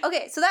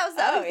 Okay, so that was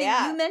the other thing.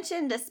 Yeah. You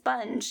mentioned a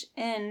sponge,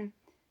 and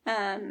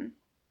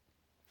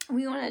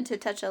we wanted to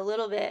touch a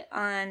little bit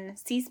on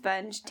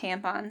C-sponge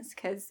tampons,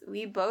 because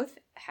we both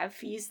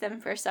have used them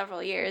for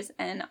several years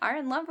and are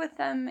in love with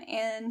them,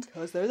 and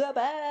because they're the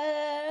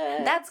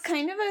best. that's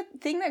kind of a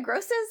thing that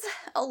grosses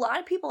a lot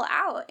of people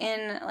out,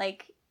 and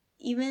like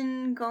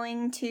even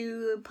going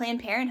to Planned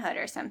Parenthood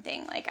or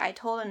something. Like, I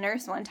told a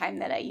nurse one time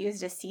that I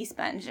used a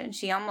C-sponge, and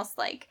she almost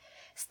like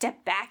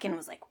stepped back and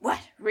was like, "What?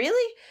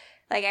 Really?"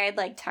 Like, I had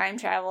like time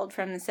traveled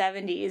from the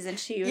 70s, and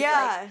she was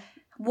like,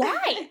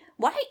 "Why?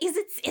 Why is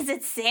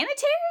it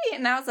sanitary?"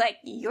 And I was like,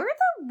 "You're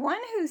the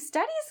one who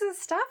studies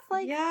this stuff.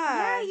 Like,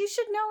 yeah, you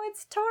should know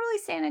it's totally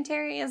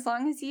sanitary as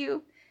long as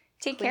you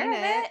take care of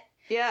it."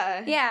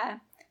 Yeah. Yeah.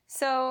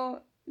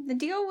 So the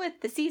deal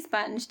with the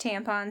C-sponge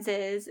tampons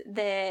is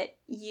that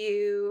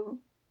you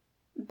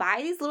buy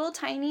these little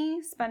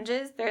tiny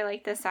sponges. They're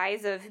like the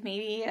size of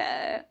maybe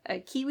a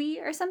kiwi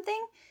or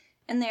something,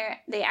 and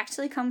they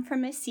actually come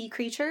from a sea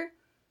creature,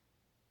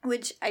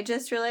 which I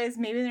just realized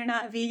maybe they're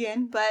not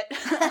vegan, but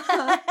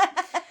a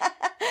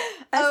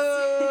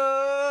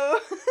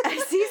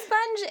sea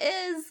sponge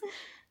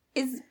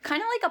is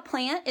kind of like a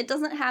plant. It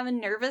doesn't have a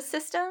nervous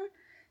system,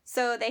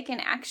 so they can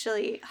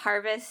actually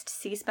harvest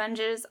sea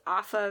sponges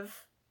off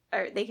of,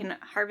 or they can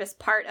harvest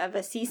part of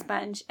a sea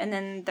sponge, and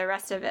then the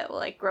rest of it will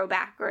like grow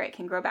back, or it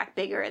can grow back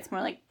bigger. It's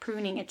more like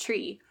pruning a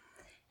tree.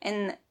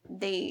 And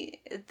the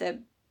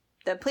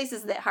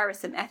places that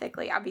harvest them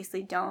ethically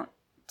obviously don't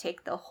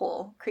take the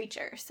whole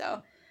creature.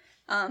 So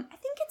I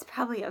think it's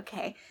probably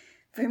okay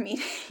for me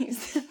to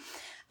use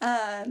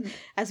them.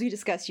 As we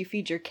discussed, you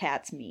feed your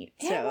cats meat,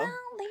 so yeah, well,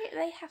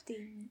 they have to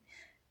eat.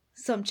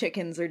 Some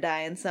chickens are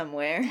dying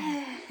somewhere.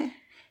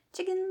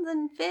 Chickens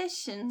and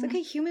fish and... It's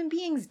okay, human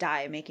beings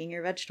die making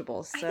your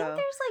vegetables, so... I think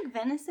there's, like,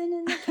 venison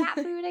in the cat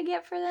food I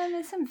get for them.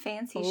 It's some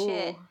fancy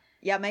shit.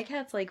 Yeah, my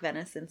cats like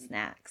venison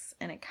snacks,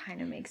 and it kind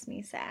of makes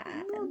me sad.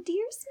 Little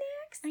deer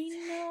snacks? I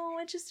know,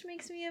 it just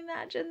makes me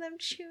imagine them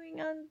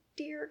chewing on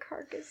deer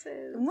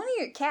carcasses. One of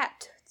your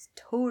cats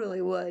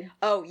totally would.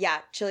 Oh, yeah,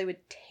 Chili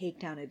would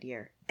take down a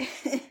deer.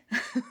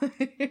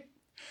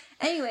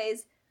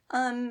 Anyways...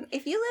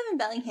 if you live in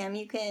Bellingham,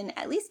 you can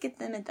at least get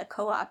them at the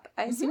Co-op.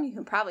 I assume you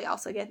can probably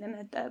also get them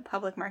at the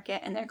public market,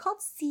 and they're called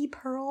Sea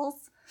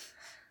Pearls.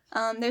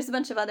 There's a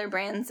bunch of other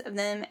brands of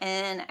them,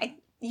 and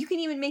you can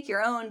even make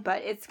your own,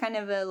 but it's kind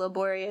of a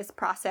laborious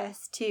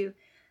process to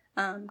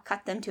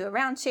cut them to a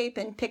round shape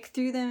and pick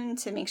through them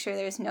to make sure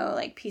there's no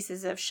like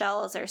pieces of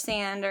shells or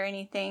sand or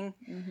anything.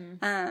 Mm-hmm.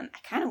 I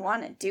kind of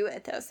want to do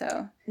it though,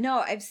 so.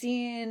 No, I've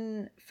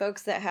seen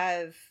folks that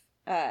have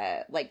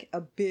like a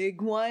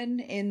big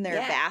one in their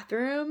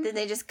bathroom. Did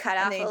they just cut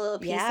off a little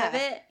piece of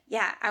it?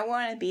 Yeah, I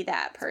want to be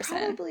that person.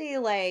 It's probably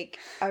like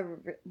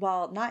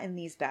well, not in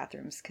these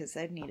bathrooms because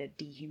I'd need a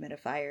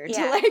dehumidifier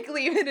to like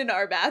leave it in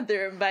our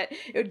bathroom, but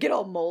it would get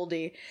all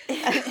moldy.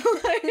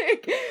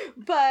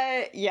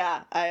 But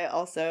yeah, I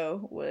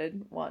also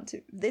would want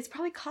to. It's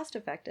probably cost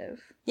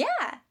effective.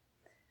 Yeah.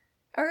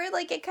 Or,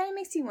 like, it kind of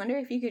makes you wonder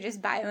if you could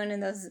just buy one of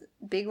those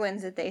big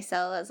ones that they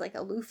sell as, like,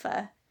 a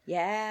loofah.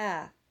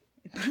 Yeah.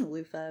 Put a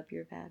loofah up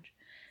your vag.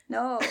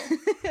 No.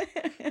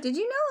 Did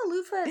you know a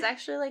loofah is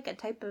actually, like, a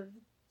type of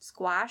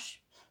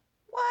squash?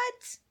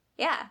 What?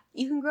 Yeah.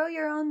 You can grow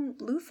your own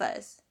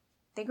loofahs.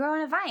 They grow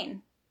on a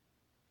vine.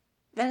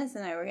 Venice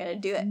and I were going to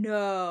do it.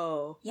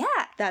 No. Yeah.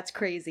 That's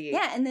crazy.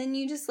 Yeah, and then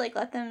you just, like,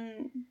 let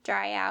them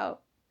dry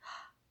out.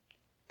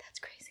 That's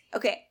crazy.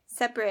 Okay,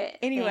 separate.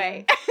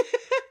 Anyway.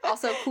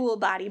 Also cool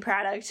body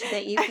product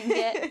that you can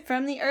get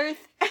from the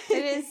earth.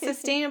 It is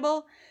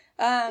sustainable.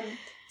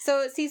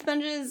 So sea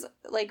sponges,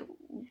 like,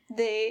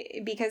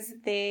 because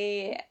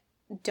they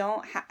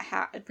don't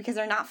because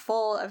they're not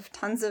full of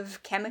tons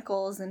of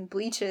chemicals and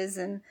bleaches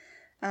and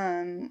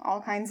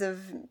all kinds of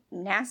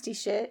nasty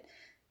shit.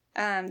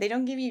 They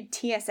don't give you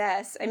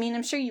TSS. I mean,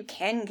 I'm sure you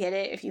can get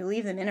it if you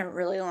leave them in a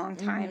really long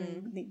time.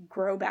 Mm-hmm. They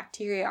grow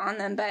bacteria on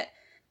them, but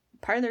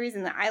part of the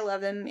reason that I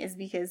love them is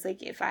because,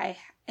 like, if I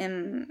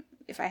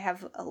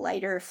have a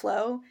lighter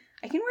flow,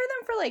 I can wear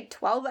them for like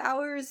 12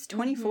 hours,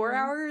 24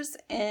 hours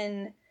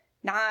and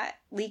not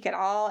leak at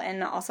all,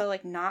 and also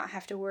like not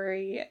have to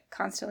worry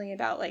constantly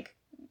about like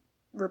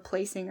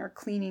replacing or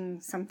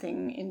cleaning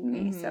something in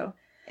me. So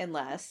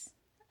unless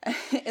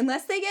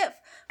they get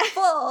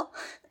full,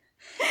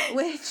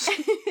 which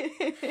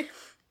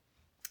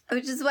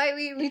is why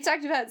we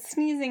talked about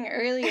sneezing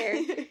earlier,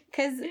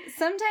 because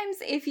sometimes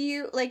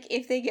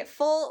if they get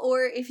full,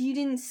 or if you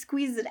didn't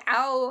squeeze it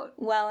out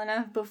well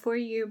enough before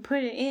you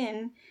put it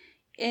in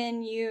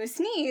and you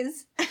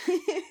sneeze,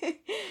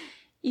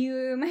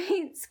 you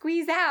might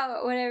squeeze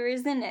out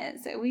whatever's in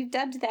it. So we've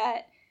dubbed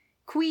that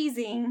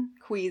queezing.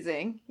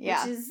 Queezing,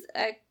 yeah. Which is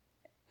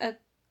a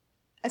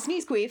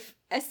sneeze queef.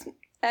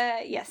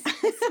 Yes,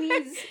 a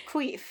sneeze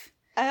queef.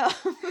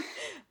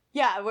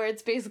 Yeah, where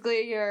it's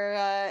basically your,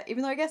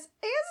 even though I guess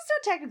it's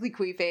not technically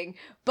queefing,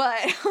 but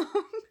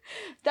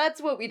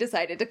that's what we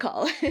decided to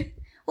call it.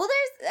 Well,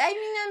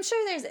 I'm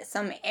sure there's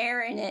some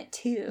air in it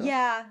too.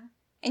 Yeah.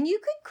 And you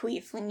could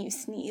queef when you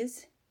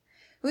sneeze.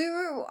 We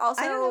were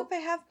also... I don't know if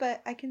I have,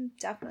 but I can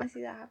definitely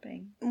see that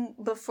happening.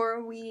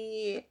 Before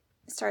we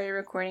started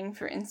recording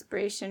for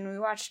inspiration, we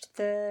watched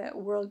the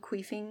World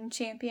Queefing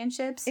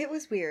Championships. It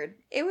was weird.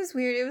 It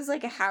was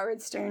like a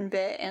Howard Stern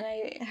bit,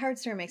 and Howard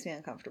Stern makes me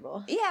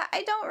uncomfortable. Yeah,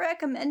 I don't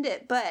recommend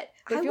it, but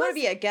if you want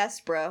to be a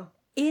guest, bro.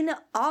 In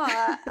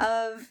awe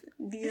of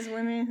these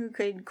women who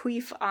could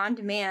queef on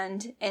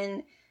demand,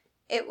 and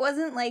it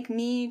wasn't like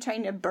me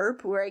trying to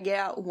burp where I get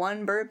out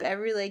one burp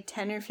every like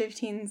 10 or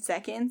 15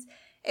 seconds.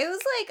 It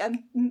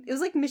was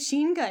like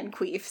machine gun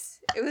queefs.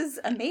 It was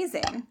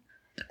amazing.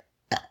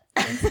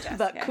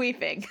 But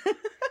queefing.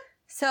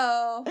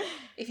 So,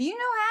 if you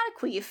know how to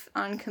queef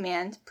on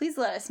command, please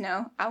let us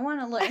know. I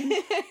want to learn.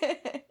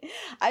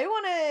 I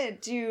want to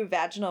do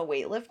vaginal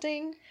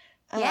weightlifting.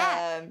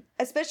 Yeah.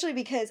 Especially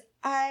because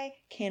I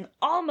can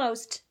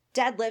almost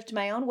deadlift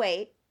my own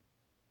weight.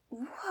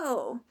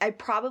 Whoa. I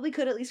probably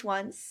could at least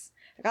once.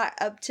 I got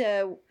up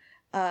to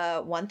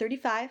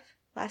 135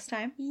 last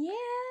time.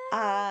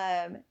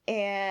 Yeah.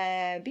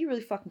 And it'd be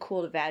really fucking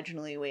cool to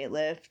vaginally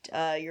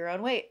weightlift your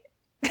own weight.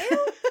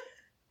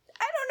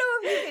 I don't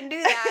know if you can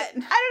do that.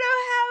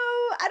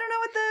 I don't know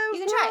what the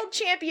world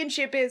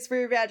championship is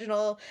for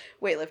vaginal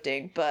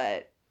weightlifting,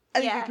 but I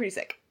think it'd be pretty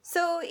sick.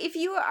 So if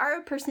you are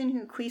a person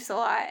who queefs a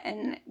lot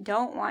and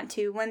don't want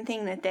to, one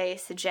thing that they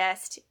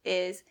suggest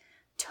is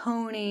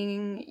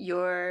toning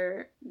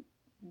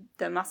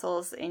the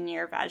muscles in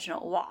your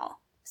vaginal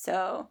wall.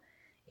 So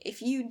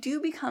if you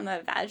do become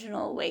a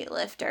vaginal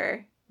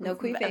weightlifter, no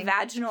queefing, a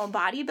vaginal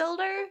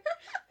bodybuilder,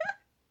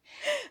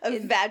 a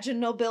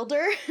vaginal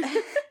builder,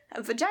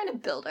 a vagina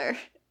builder.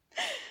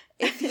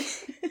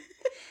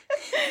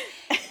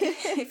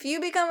 If you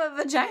become a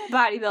vagina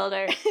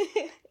bodybuilder,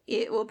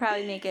 it will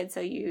probably make it so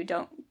you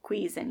don't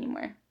queeze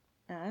anymore.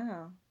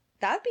 Oh,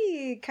 that'd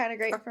be kind of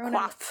great for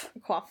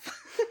quaff.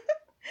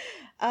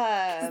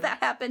 That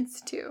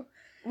happens too.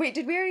 Wait,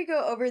 did we already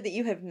go over that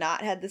you have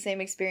not had the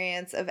same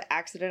experience of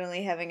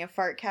accidentally having a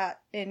fart cat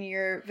in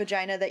your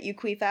vagina that you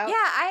queef out? Yeah,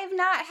 I have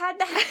not had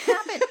that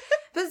happen.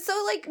 But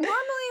so, like,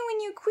 normally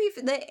when you queef,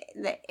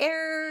 the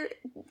air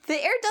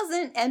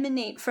doesn't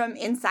emanate from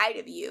inside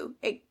of you.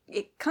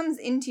 It comes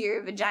into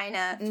your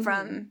vagina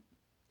from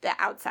the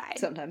outside.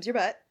 Sometimes your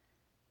butt.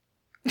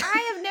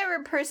 I have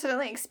never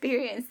personally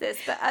experienced this,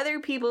 but other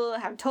people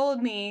have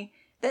told me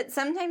that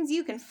sometimes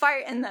you can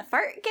fart and the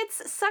fart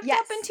gets sucked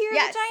up into your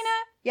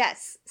vagina.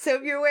 Yes. So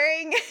if you're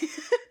wearing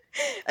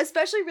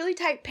especially really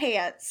tight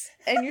pants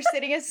and you're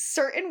sitting a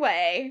certain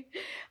way,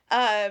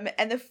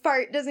 and the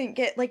fart doesn't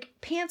get, like,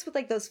 pants with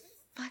like those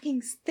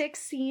fucking thick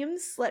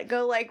seams let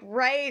go like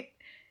right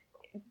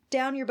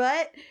down your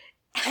butt.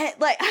 And,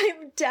 like,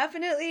 I've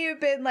definitely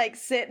been like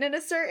sitting in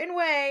a certain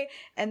way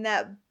and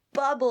that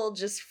bubble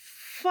just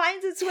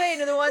finds its way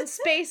into the one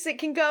space it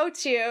can go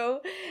to,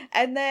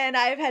 and then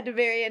I've had to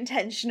very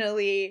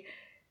intentionally,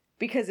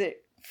 because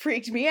it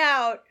freaked me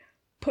out,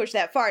 push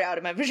that fart out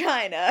of my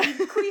vagina.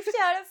 Queefed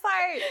out a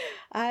fart.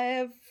 I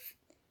have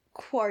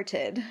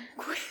quarted.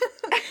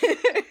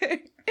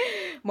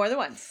 More than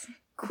once.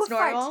 It's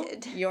normal.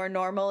 You're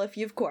normal if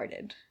you've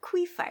quarted.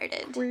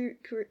 Queefarted.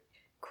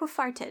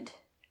 Queefarted.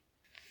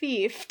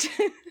 Fiefed.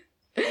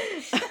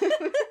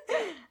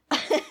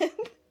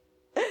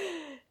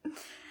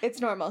 It's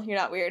normal. You're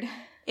not weird.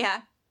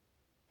 Yeah.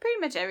 Pretty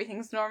much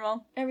everything's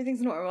normal.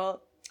 Everything's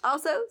normal.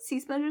 Also, sea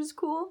sponges is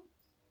cool.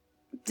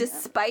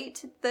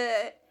 Despite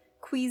the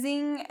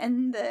queasing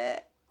and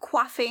the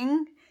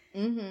quaffing.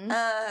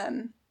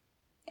 Mm-hmm.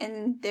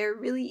 And they're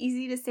really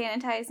easy to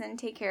sanitize and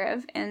take care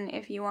of. And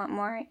if you want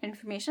more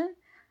information,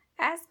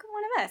 ask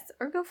one of us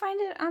or go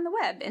find it on the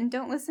web. And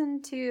don't listen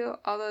to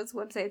all those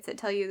websites that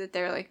tell you that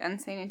they're like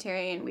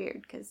unsanitary and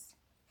weird because,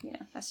 you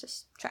know, that's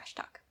just trash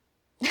talk.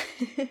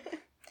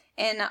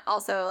 And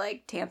also,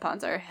 like,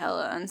 tampons are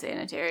hella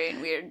unsanitary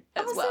and weird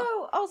as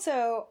well.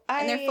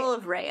 And they're full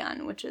of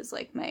rayon, which is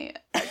like my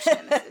arch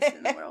nemesis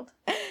in the world.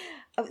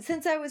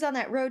 Since I was on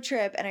that road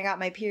trip and I got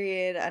my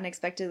period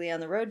unexpectedly on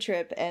the road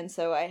trip, and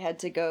so I had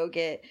to go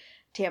get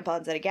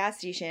tampons at a gas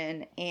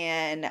station,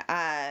 and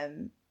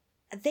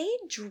they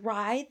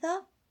dry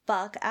the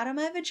fuck out of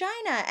my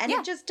vagina, and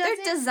it just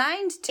doesn't. They're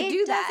designed to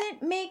do that. It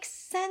doesn't make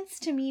sense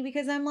to me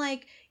because I'm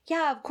like,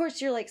 yeah, of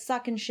course you're like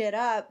sucking shit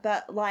up,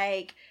 but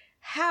like,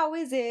 how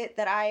is it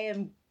that I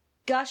am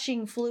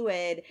gushing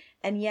fluid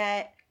and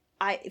yet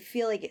I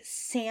feel like it's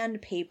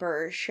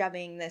sandpaper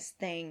shoving this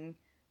thing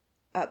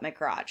up my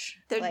crotch?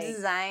 They're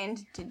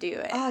designed to do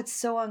it. Oh, it's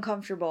so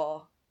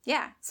uncomfortable.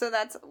 Yeah, so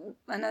that's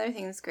another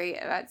thing that's great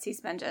about sea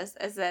sponges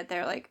is that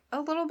they're like a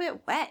little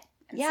bit wet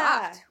and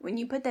soft when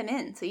you put them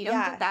in, so you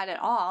don't get that at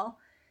all.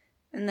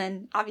 And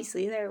then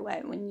obviously they're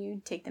wet when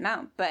you take them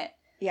out, but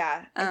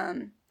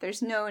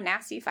there's no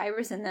nasty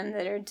fibers in them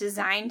that are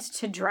designed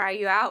to dry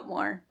you out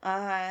more.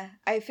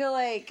 I feel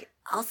like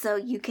also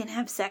you can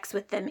have sex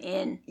with them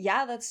in.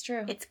 Yeah, that's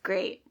true. It's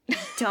great. You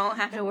don't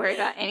have to worry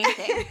about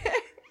anything.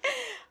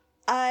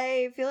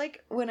 I feel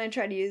like when I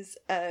try to use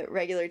a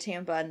regular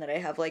tampon that I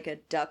have like a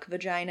duck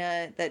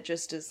vagina that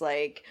just is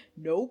like,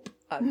 nope,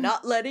 I'm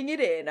not letting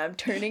it in. I'm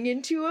turning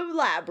into a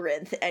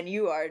labyrinth and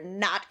you are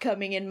not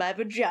coming in my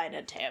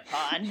vagina,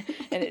 tampon.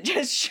 And it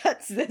just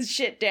shuts this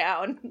shit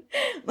down.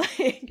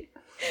 Like,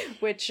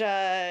 which,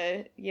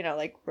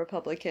 like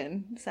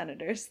Republican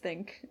senators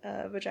think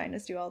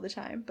vaginas do all the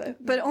time.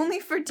 But only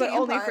for tampons. But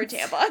only for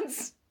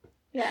tampons.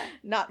 Yeah.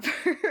 Not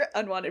for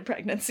unwanted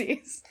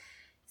pregnancies.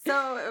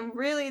 So,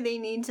 really, they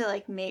need to,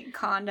 like, make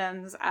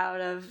condoms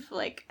out of,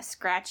 like,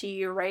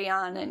 scratchy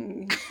rayon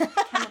and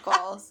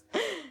chemicals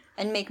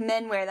and make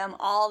men wear them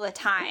all the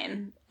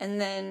time. And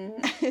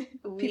then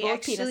we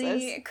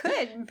actually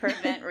could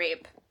prevent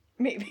rape.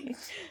 Maybe.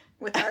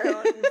 With our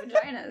own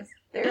vaginas.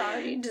 They're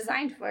already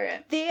designed for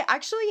it. They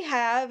actually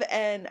have,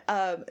 and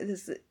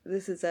this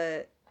is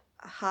a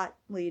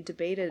hotly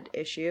debated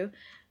issue,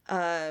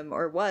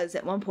 or was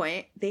at one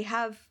point, they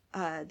have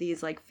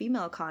these, like,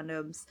 female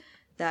condoms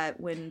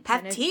that when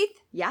have teeth?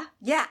 Yeah.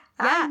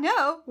 I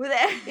know.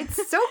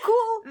 It's so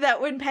cool.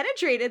 That when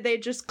penetrated, they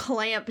just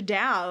clamp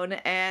down,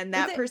 and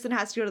that person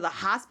has to go to the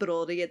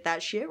hospital to get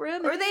that shit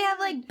removed. Or they have,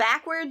 like,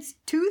 backwards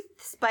tooth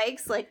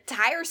spikes, like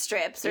tire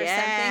strips or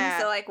something.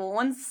 So, like,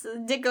 once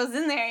the dick goes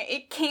in there,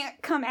 it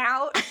can't come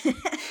out.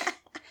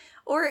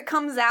 Or it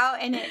comes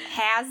out and it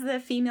has the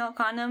female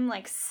condom,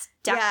 like,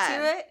 stuck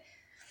to it.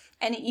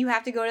 And you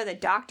have to go to the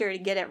doctor to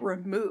get it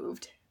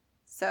removed.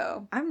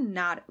 So I'm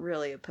not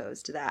really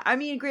opposed to that. I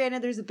mean,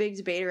 granted, there's a big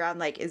debate around,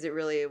 like, is it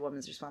really a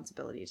woman's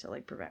responsibility to,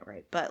 like, prevent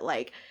rape? But,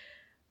 like,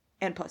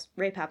 and plus,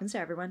 rape happens to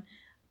everyone.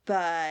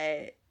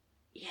 But,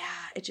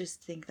 yeah, I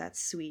just think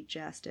that's sweet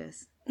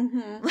justice.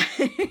 Mm-hmm.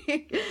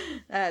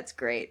 That's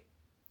great.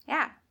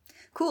 Yeah.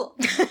 Cool.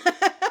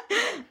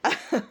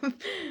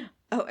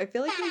 I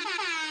feel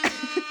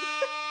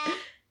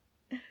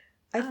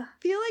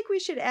like we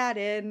should add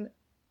in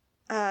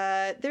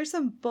there's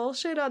some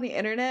bullshit on the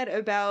internet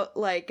about,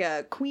 like,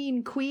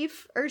 Queen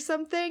Queef or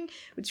something,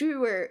 which we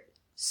were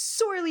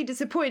sorely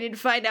disappointed to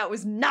find out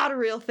was not a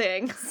real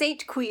thing.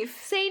 Saint Queef.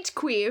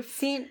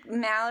 Saint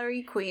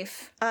Mallory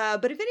Queef.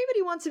 But if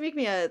anybody wants to make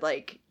me a,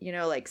 like,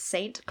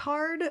 saint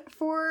card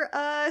for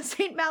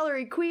Saint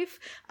Mallory Queef,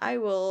 I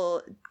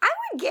would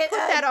put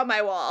that on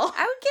my wall.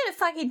 I would get a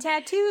fucking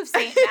tattoo of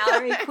Saint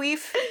Mallory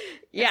Queef.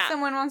 Yeah. If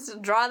someone wants to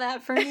draw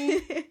that for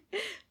me.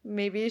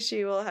 Maybe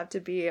she will have to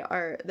be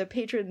the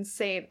patron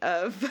saint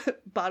of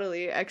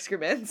bodily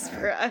excrements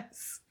for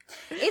us.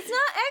 It's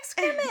not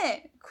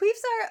excrement.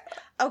 Queefs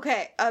are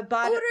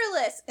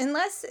odorless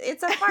unless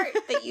it's a fart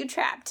that you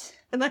trapped.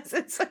 Unless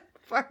it's a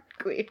fart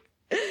queef.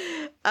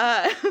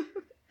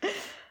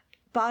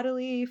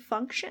 Bodily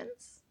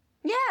functions?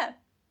 Yeah.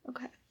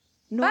 Okay.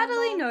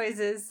 Bodily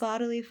noises.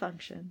 Bodily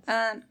functions.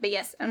 But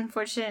yes,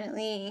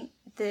 unfortunately,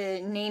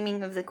 the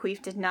naming of the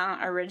queef did not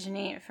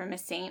originate from a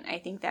saint. I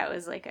think that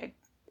was like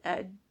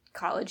a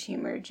college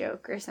humor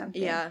joke or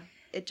something. Yeah.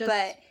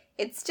 But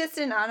it's just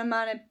an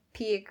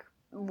onomatopoeic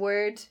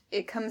word.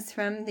 It comes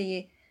from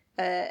a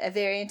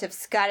variant of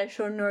Scottish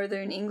or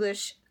Northern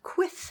English,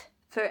 quiff,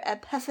 for a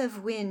puff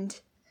of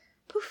wind.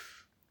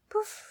 Poof,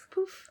 poof,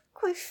 poof,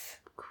 quiff,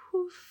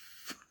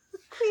 Quoof.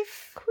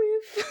 Queef.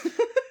 Quoof.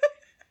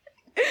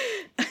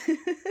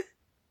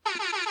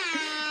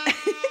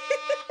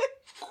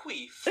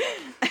 Queef.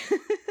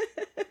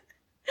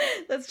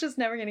 That's just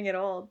never gonna get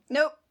old.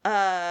 Nope.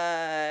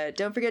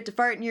 Don't forget to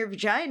fart in your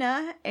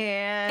vagina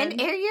And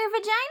air your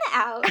vagina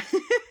out.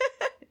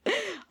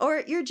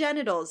 or your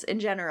genitals in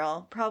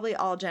general. Probably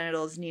all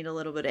genitals need a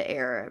little bit of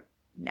air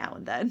now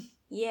and then.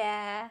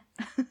 Yeah.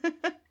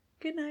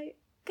 Good night.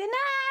 Good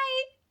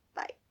night.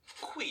 Bye.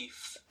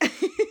 Queef.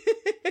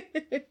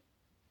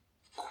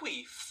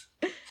 Queef.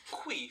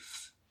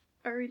 Queef.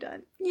 Are we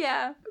done?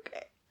 Yeah.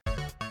 Okay.